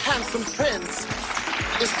the handsome prince.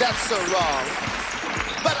 Is that so wrong?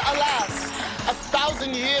 But alas,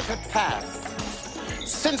 1,000 years had passed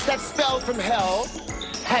since that spell from hell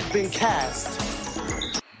had been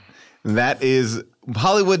cast. That is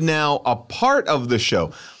Hollywood Now, a part of the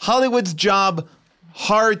show. Hollywood's job,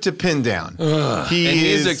 hard to pin down.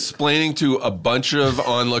 He's explaining to a bunch of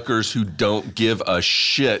onlookers who don't give a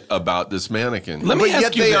shit about this mannequin. But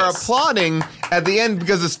yet they are applauding at the end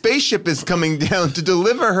because the spaceship is coming down to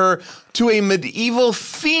deliver her to a medieval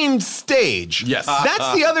themed stage. Yes.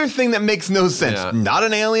 That's the other thing that makes no sense. Yeah. Not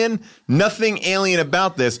an alien, nothing alien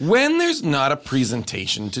about this. When there's not a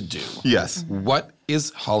presentation to do, Yes. what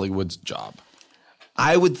is Hollywood's job?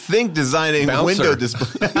 I would think designing Bouncer. window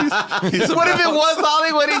displays. What if it was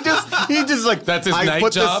Hollywood? He just like That's his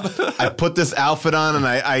night job? I put this outfit on and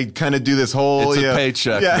I kind of do this whole It's a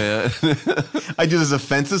paycheck, man. I do this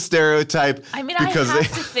offensive stereotype. I mean, I because have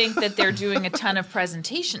to think that they're doing a ton of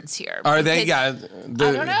presentations here. Are they? because Yeah.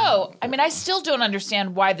 I don't know. I mean, I still don't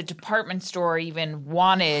understand why the department store even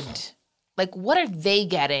wanted. Like, what are they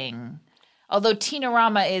getting? Although Tina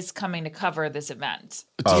Rama is coming to cover this event.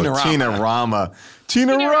 Tina Rama. Do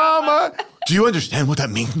you understand what that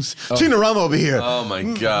means? Tina Rama will be here. Oh, my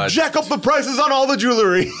God. Jack up the prices on all the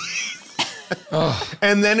jewelry.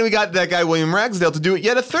 And then we got that guy, William Ragsdale, to do it.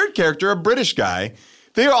 Yet a third character, a British guy.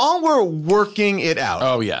 They all were working it out.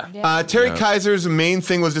 Oh, yeah. Terry Kaiser's main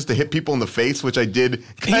thing was just to hit people in the face, which I did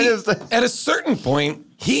At a certain point,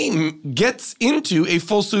 he gets into a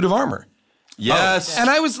full suit of armor. Yes. And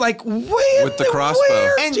I was like, with the crossbow.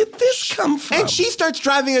 Where did this come from? And she starts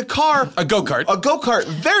driving a car. A go-kart. A go-kart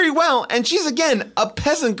very well. And she's, again, a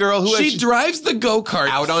peasant girl who... She drives the go-kart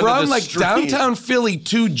Out onto from the like street. downtown Philly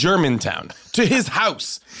to Germantown, to his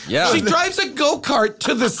house. Yeah. She drives a go-kart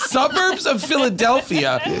to the suburbs of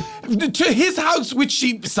Philadelphia, to his house, which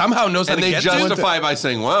she somehow knows how And to they get justify by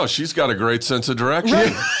saying, wow, she's got a great sense of direction.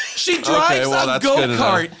 to. She drives well, a that's good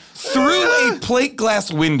go-kart enough. through a plate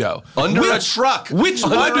glass window. Under a truck. Which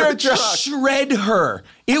Under would a truck. shred her.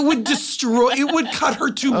 It would destroy, it would cut her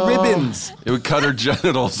to ribbons. It would cut her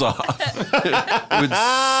genitals off.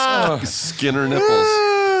 It would skin her nipples.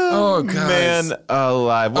 Oh, God. Man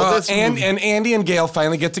alive. Well, and Andy and Gail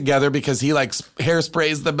finally get together because he like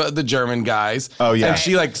hairsprays the German guys. Oh, yeah. And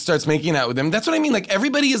she like starts making out with him. That's what I mean. Like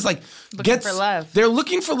everybody is like Looking for love. They're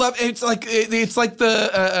looking for love. It's like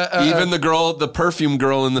the Even the girl, the perfume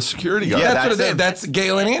girl in the security guard. Yeah, that's what that's it is. That's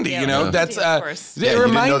Gail and Andy. You know, Yeah. that's Of course. Yeah, it you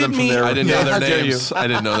didn't know reminded them from me. their- I didn't know How their dare you. names. I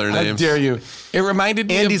didn't know their How names. dare you? It reminded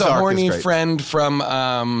me Andy's of the arc is horny great. friend from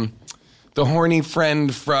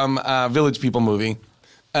Village People movie.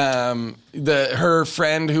 Her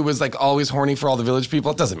friend who was like always horny for all the Village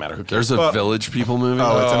People. It doesn't matter who cares. There's a Village People movie.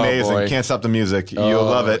 Oh, it's amazing. boy. Can't stop the music. You'll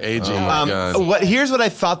love it. AG. Oh, my God. Here's what I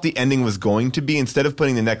thought the ending was going to be. Instead of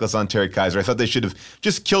putting the necklace on Terry Kaiser, I thought they should have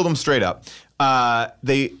just killed him straight up. Murder.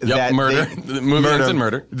 The movie ends in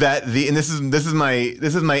murder. And this is my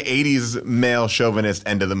 80s male chauvinist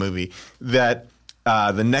end of the movie. That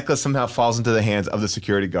the necklace somehow falls into the hands of the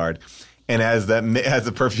security guard. And as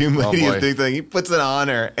the perfume lady is doing thing, he puts it on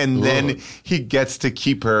her, and then he gets to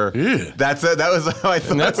keep her. Ew. That was how I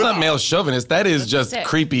thought. And that's not male chauvinist. That is just sick.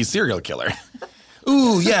 creepy serial killer.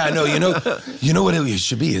 Ooh, yeah, no, you know what it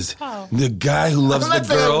should be is the guy who loves I'm the not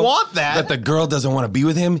saying I girl. want that. But the girl doesn't want to be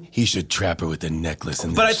with him. He should trap her with a necklace.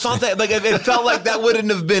 And But I thought that it felt like that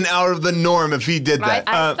wouldn't have been out of the norm if he did that.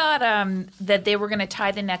 I thought that they were going to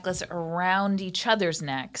tie the necklace around each other's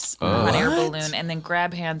necks on an air balloon and then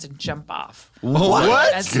grab hands and jump off.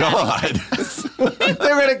 What? As God. They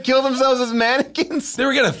were going to kill themselves as mannequins? They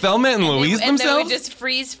were going to Thelma and Louise And they would themselves? just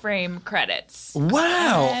freeze frame credits.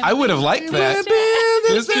 Wow. I would have liked that.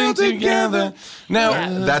 Let's drink together.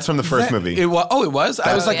 Now, That's from the first movie. It was. Oh, it was?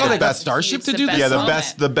 I was like, yeah. oh, they got Best- Starship It's to the do best this? Yeah,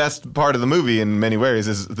 moment. the best part of the movie in many ways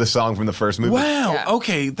is the song from the first movie. Wow. Yeah.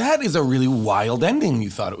 Okay, that is a really wild ending you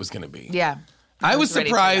thought it was going to be. Yeah. I was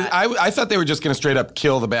surprised. I thought they were just going to straight up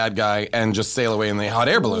kill the bad guy and just sail away in the hot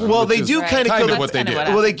air balloon. Well, they do kind of kill what they do.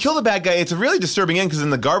 Well, they kill the bad guy. It's a really disturbing end because then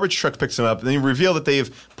the garbage truck picks him up and they reveal that they've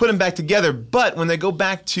put him back together. But when they go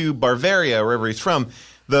back to Bavaria, wherever he's from,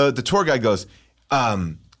 the tour guide goes,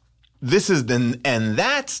 "This is and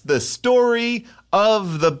that's the story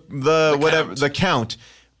of the Count,"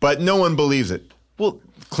 but no one believes it. Well.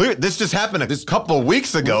 Clear. This just happened a couple of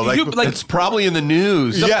weeks ago. It's probably in the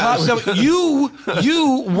news. You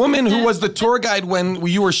woman who was the tour guide when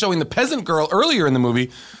you were showing the peasant girl earlier in the movie,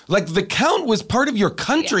 like the Count was part of your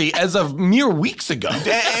country as of mere weeks ago.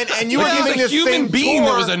 And you were giving this human being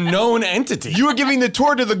tour, that was a known entity. You were giving the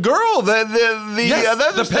tour to the girl,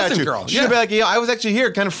 the peasant girl. She should be like, I was actually here.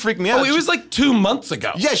 It kind of freaked me out. Oh, it was like 2 months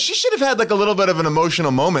ago. Yeah, she should have had like a little bit of an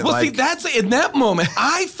emotional moment. Well, that's in that moment.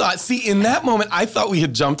 I thought we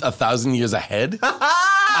had jumped 1,000 years ahead.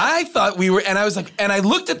 I thought we were, and I was like, and I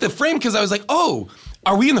looked at the frame because I was like, oh,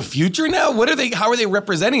 are we in the future now? How are they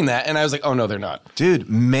representing that? And I was like, oh no, they're not. Dude,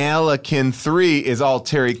 Mannequin 3 is all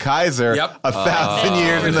Terry Kaiser. Yep. 1,000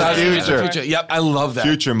 years in the future. Yep, I love that.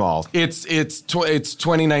 Future Mall. It's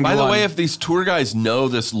 2091. By the way, if these tour guys know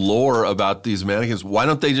this lore about these mannequins, why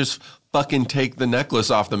don't they just fucking take the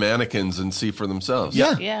necklace off the mannequins and see for themselves?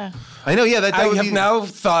 Yeah. I know. Yeah, I have now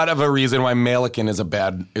thought of a reason why Mannequin is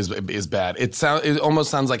bad. It almost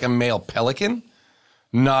sounds like a male pelican,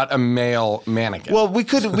 not a male mannequin. Well, we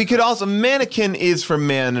could also mannequin is for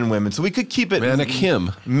man and women, so we could keep it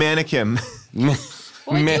Mannequin. Well,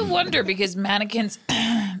 I do wonder because mannequins,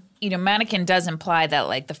 mannequin does imply that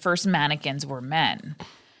like the first mannequins were men.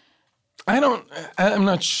 I'm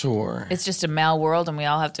not sure. It's just a male world and we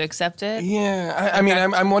all have to accept it? Yeah. I mean,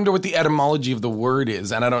 I'm wonder what the etymology of the word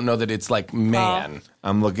is, and I don't know that it's like man.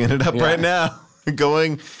 I'm looking it up right now.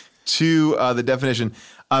 Going to the definition.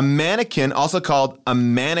 A mannequin, also called a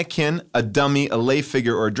mannequin, a dummy, a lay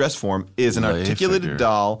figure, or a dress form, is an articulated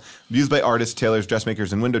doll used by artists, tailors,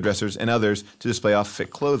 dressmakers, and window dressers, and others to display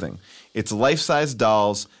off-fit clothing. It's life-size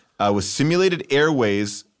dolls with simulated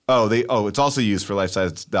airways. It's also used for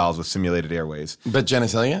life-size dolls with simulated airways. But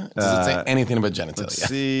genitalia? Does it say anything about genitalia? Let's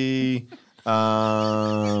see.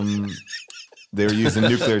 They were used in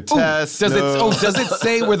nuclear tests. Does it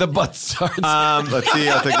say where the butt starts? Let's see.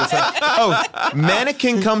 I'll take this out.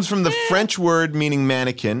 Mannequin comes from the French word meaning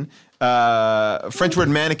mannequin. French word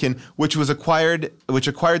mannequin, which acquired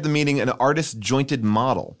the meaning an artist's jointed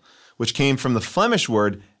model, which came from the Flemish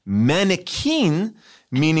word mannequin,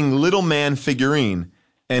 meaning little man figurine.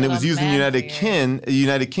 And it was used in the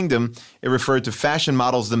United Kingdom. It referred to fashion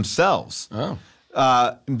models themselves. Oh.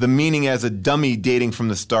 The meaning as a dummy dating from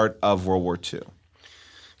the start of World War II.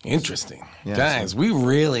 Interesting. Yeah, guys, we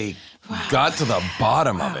really got to the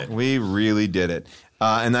bottom of it. We really did it.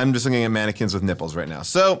 And I'm just looking at mannequins with nipples right now.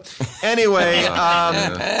 So anyway,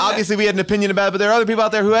 obviously we had an opinion about it, but there are other people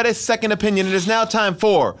out there who had a second opinion. It is now time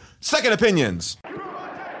for Second Opinions.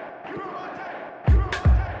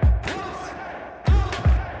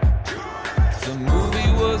 The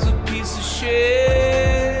movie was a piece of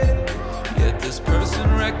shit, yet this person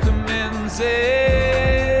recommends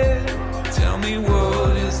it. Tell me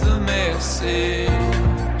what is the message?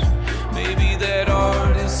 Maybe that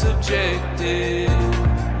art is subjective.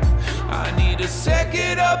 I need a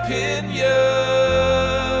second opinion.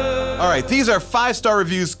 All right, these are 5-star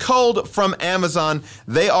reviews culled from Amazon.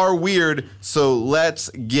 They are weird, so let's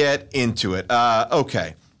get into it.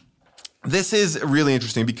 Okay. This is really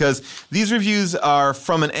interesting because these reviews are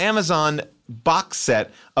from an Amazon box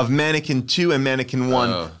set of Mannequin 2 and Mannequin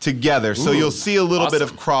 1 together. So you'll see a little bit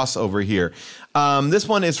of crossover here. This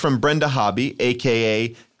one is from Brenda Hobby,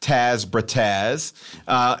 a.k.a. Taz Brataz,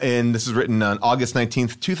 and this is written on August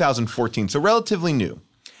 19th, 2014, so relatively new.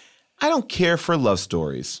 I don't care for love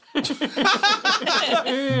stories. But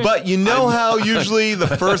you know how usually the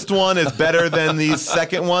first one is better than these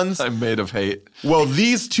second ones? I'm made of hate. Well,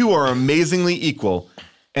 these two are amazingly equal,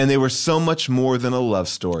 and they were so much more than a love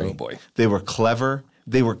story. Oh, boy. They were clever,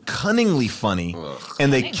 they were cunningly funny,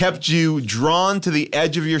 and they kept you drawn to the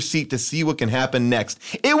edge of your seat to see what can happen next.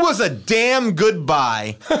 It was a damn good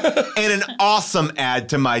buy and an awesome add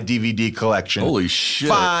to my DVD collection. Holy shit.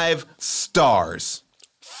 5 stars.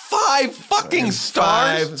 5 fucking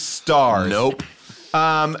stars? 5 stars. Nope.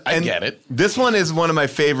 I get it. This one is one of my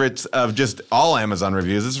favorites of just all Amazon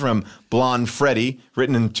reviews. This is from Blonde Freddy,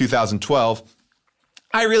 written in 2012.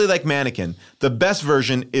 I really like Mannequin. The best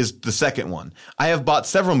version is the second one. I have bought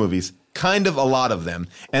several movies, kind of a lot of them,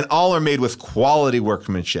 and all are made with quality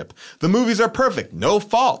workmanship. The movies are perfect, no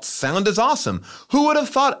faults, sound is awesome. Who would have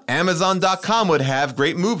thought Amazon.com would have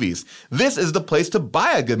great movies? This is the place to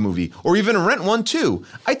buy a good movie, or even rent one too.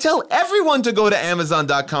 I tell everyone to go to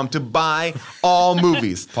Amazon.com to buy all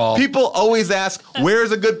movies. Paul. People always ask,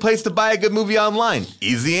 where's a good place to buy a good movie online?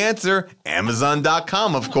 Easy answer,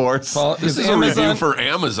 Amazon.com, of course. Paul, This is a review for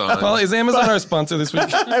Amazon. Paul, is Amazon our sponsor this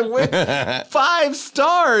week? I win 5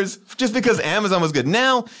 stars just because Amazon was good.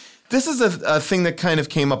 Now, this is a thing that kind of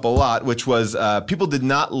came up a lot, which was people did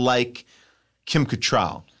not like Kim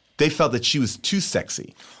Cattrall. They felt that she was too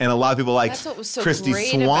sexy. And a lot of people liked That's what was so Christy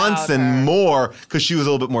great about Swanson her. more because she was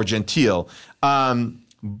a little bit more genteel.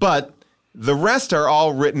 But the rest are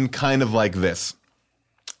all written kind of like this.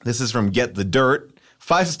 This is from Get the Dirt.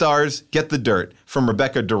 5 stars, Get the Dirt, from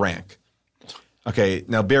Rebecca Durank. Okay,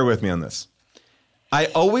 now bear with me on this. I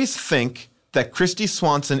always think that Christy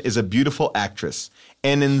Swanson is a beautiful actress,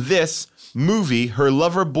 and in this movie, her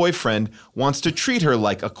lover boyfriend wants to treat her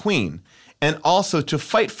like a queen, and also to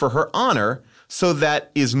fight for her honor, so that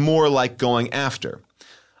is more like going after.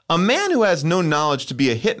 A man who has no knowledge to be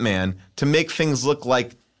a hitman to make things look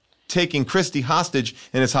like taking Christy hostage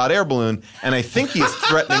in his hot air balloon, and I think he is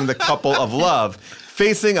threatening the couple of love,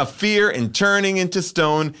 facing a fear and turning into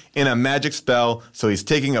stone in a magic spell, so he's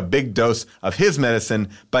taking a big dose of his medicine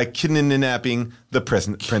by kidnapping the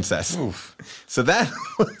princess. Oof. So that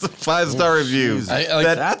was a 5-star review.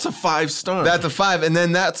 That's a 5-star. That's a 5, and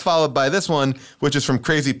then that's followed by this one, which is from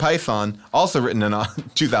Crazy Python, also written in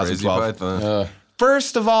 2012. Crazy Python.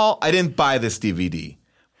 First of all, I didn't buy this DVD,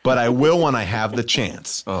 but I will when I have the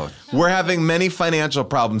chance. We're having many financial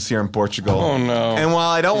problems here in Portugal. Oh, no. And while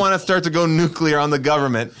I don't want to start to go nuclear on the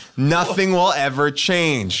government, nothing will ever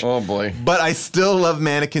change. Oh, boy. But I still love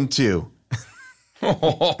Mannequin 2.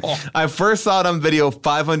 I first saw it on video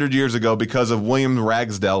 500 years ago because of William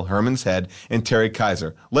Ragsdale, Herman's Head, and Terry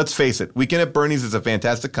Kaiser. Let's face it, Weekend at Bernie's is a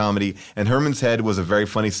fantastic comedy, and Herman's Head was a very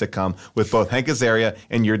funny sitcom with both Hank Azaria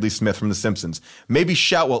and Yeardley Smith from The Simpsons. Maybe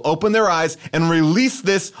Shout will open their eyes and release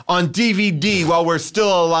this on DVD while we're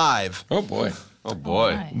still alive. Oh, boy. Oh,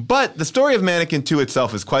 boy. But the story of Mannequin 2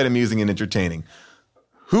 itself is quite amusing and entertaining.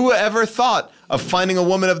 Who ever thought of finding a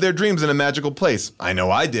woman of their dreams in a magical place? I know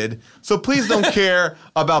I did. So please don't care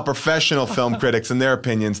about professional film critics and their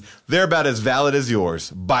opinions. They're about as valid as yours.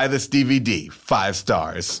 Buy this DVD. 5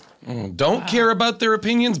 stars. Don't care about their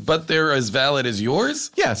opinions, but they're as valid as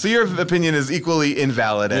yours? Yeah, so your opinion is equally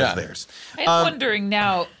invalid as theirs. I'm wondering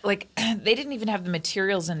now, like, they didn't even have the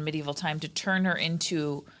materials in medieval time to turn her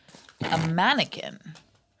into a mannequin.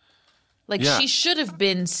 Like, she should have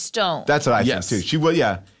been stone. That's what I think, too. She would,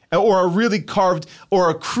 or a really carved, or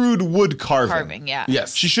a crude wood carving.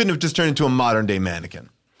 Yes. She shouldn't have just turned into a modern-day mannequin.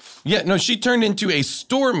 Yeah, no, she turned into a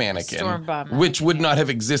store mannequin, Store-bought which would not have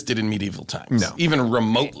existed in medieval times. No. Even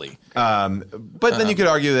remotely. But then you could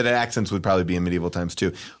argue that accents would probably be in medieval times,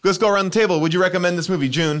 too. Let's go around the table. Would you recommend this movie?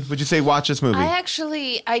 June, would you say watch this movie?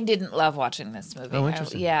 I didn't love watching this movie. Oh,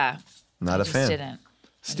 interesting. Not I a fan. Didn't.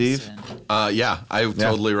 Steve? I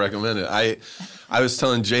totally recommend it. I was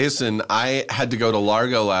telling Jason, I had to go to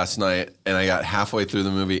Largo last night, and I got halfway through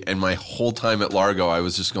the movie, and my whole time at Largo, I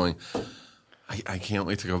was just going, I can't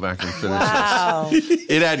wait to go back and finish this.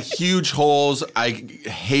 It had huge holes. I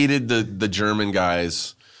hated the German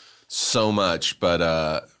guys so much, but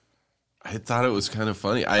I thought it was kind of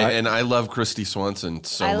funny. I love Christy Swanson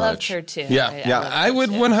so much. I loved her too. I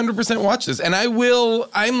would 100% watch this, and I will.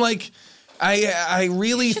 I'm like. I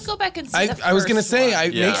really you should go back and see the first I was going to say, one.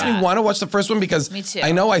 it makes me want to watch the first one because Me too.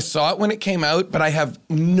 I know I saw it when it came out, but I have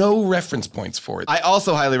no reference points for it. I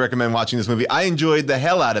also highly recommend watching this movie. I enjoyed the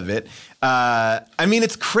hell out of it. I mean,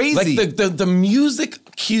 it's crazy. Like the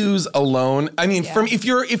music cues alone. I mean, from if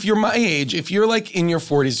you're my age, if you're like in your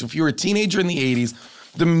 40s, if you're a teenager in the 80s,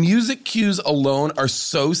 the music cues alone are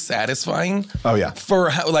so satisfying. Oh yeah, for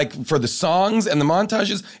the songs and the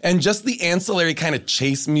montages and just the ancillary kind of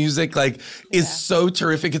chase music is so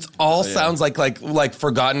terrific. It's all sounds like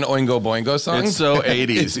forgotten Oingo Boingo songs. It's so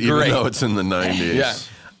 80s, even though it's in the 90s. Yeah.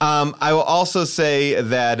 I will also say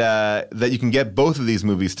that you can get both of these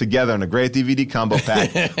movies together in a great DVD combo pack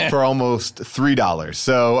for almost $3.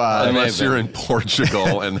 So unless you're in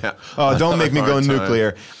Portugal and don't make me go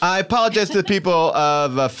nuclear. I apologize to the people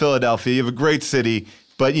of Philadelphia. You have a great city,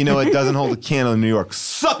 but you know it doesn't hold a candle in New York.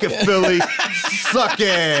 Suck it, Philly. Suck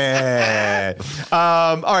it.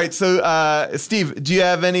 All right, so Steve, do you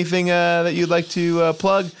have anything that you'd like to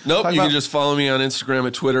plug? Nope, you can just follow me on Instagram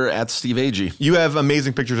and Twitter at Steve Agee. You have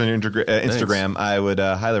amazing pictures on your Instagram. I would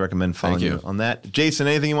highly recommend following you on that. Jason,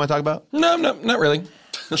 anything you want to talk about? No, not really.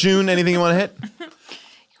 June, anything you want to hit?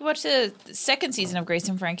 You Watch the second season of Grace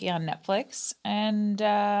and Frankie on Netflix, and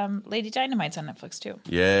Lady Dynamite's on Netflix too.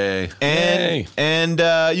 Yay. And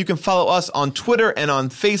you can follow us on Twitter and on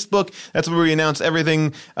Facebook. That's where we announce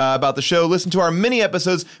everything about the show. Listen to our mini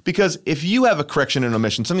episodes, because if you have a correction and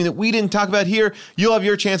omission, something that we didn't talk about here, you'll have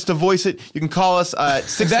your chance to voice it. You can call us at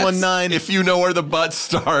 619. If you know where the butt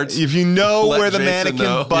starts. If you know Let where the Jason mannequin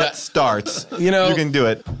know. butt starts, You know- you can do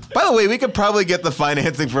it. By the way, we could probably get the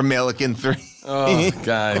financing for Mannequin 3. Oh,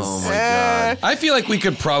 guys. Oh, my God. I feel like we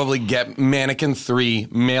could probably get Mannequin 3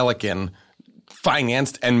 Mannequin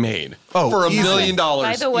financed and made Oh, For $1 easily. million.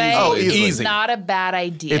 By the way, Oh, it's easily. not a bad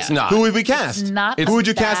idea. It's not. Who would we cast? It's not Who would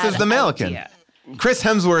you a cast as bad the Mannequin? idea. Chris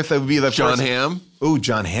Hemsworth would be the John first. Hamm. Ooh,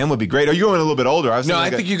 John Hamm would be great. Are you going a little bit older? No, I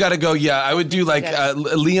think you got to go. Yeah, I would do like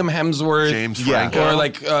Liam Hemsworth, James Yeah. Franco. or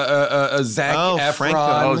like Zac Oh, Efron. Franco.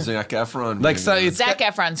 Oh, Zac Efron. Like so it's Zac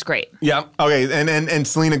Efron's great. yeah. Okay, and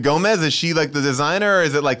Selena Gomez, is she like the designer, or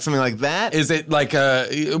is it like something like that? Is it like a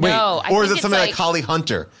wait? No, I Or is think it it's something like Holly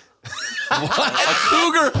Hunter? A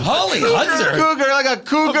cougar, Holly Hunter. Cougar, like a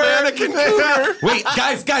cougar. Mannequin cougar. Wait,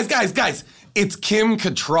 guys! It's Kim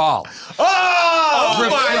Cattrall. Oh, my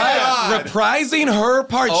God. Reprising her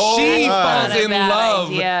part, she falls Not a in bad love,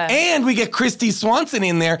 idea. and we get Christy Swanson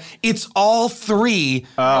in there. It's all three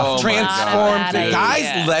transformed. Not a bad Guys,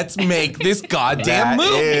 idea. let's make this goddamn That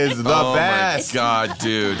movie. is the Oh, best. my God,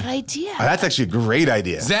 dude. Bad idea. That's actually a great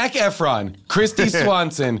idea. Zac Efron, Christy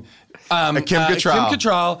Swanson, Kim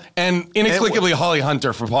Cattrall. and inexplicably Holly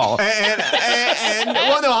Hunter for Paul. And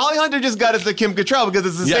well, no, Holly Hunter just got us to Kim Cattrall because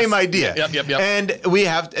it's the Yes. same idea. Yep. And we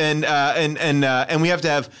have and we have to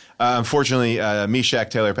have. Unfortunately,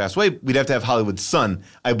 Meshack Taylor passed away. We'd have to have Hollywood's son,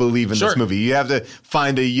 I believe, in Sure. this movie. You have to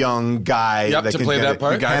find a young guy Yep, that to can play get that it.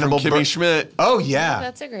 part. The Guy from Kimmy Schmidt. Oh yeah,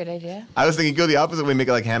 That's a great idea. I was thinking go the opposite way, make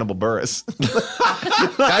it like Hannibal Buress.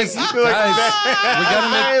 guys,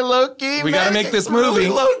 we gotta make this movie.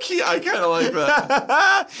 Low key, I kind of like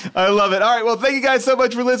that. I love it. All right, well, thank you guys so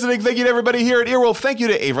much for listening. Thank you to everybody here at Earwolf. Thank you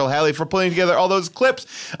to Avril Halley for putting together all those clips.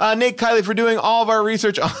 Nate Kiley for doing all of our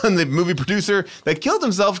research on the movie producer that killed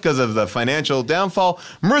himself because of the financial downfall.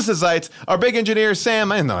 Marissa Zeitz, our big engineer,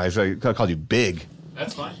 Sam. I didn't know I called you big.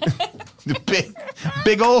 That's fine.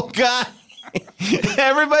 big old guy.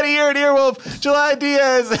 Everybody here at Earwolf, July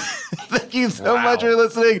Diaz. Thank you so much for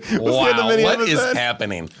listening. We'll see you in the Wow, mini what is episode.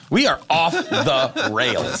 happening? We are off the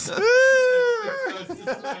rails.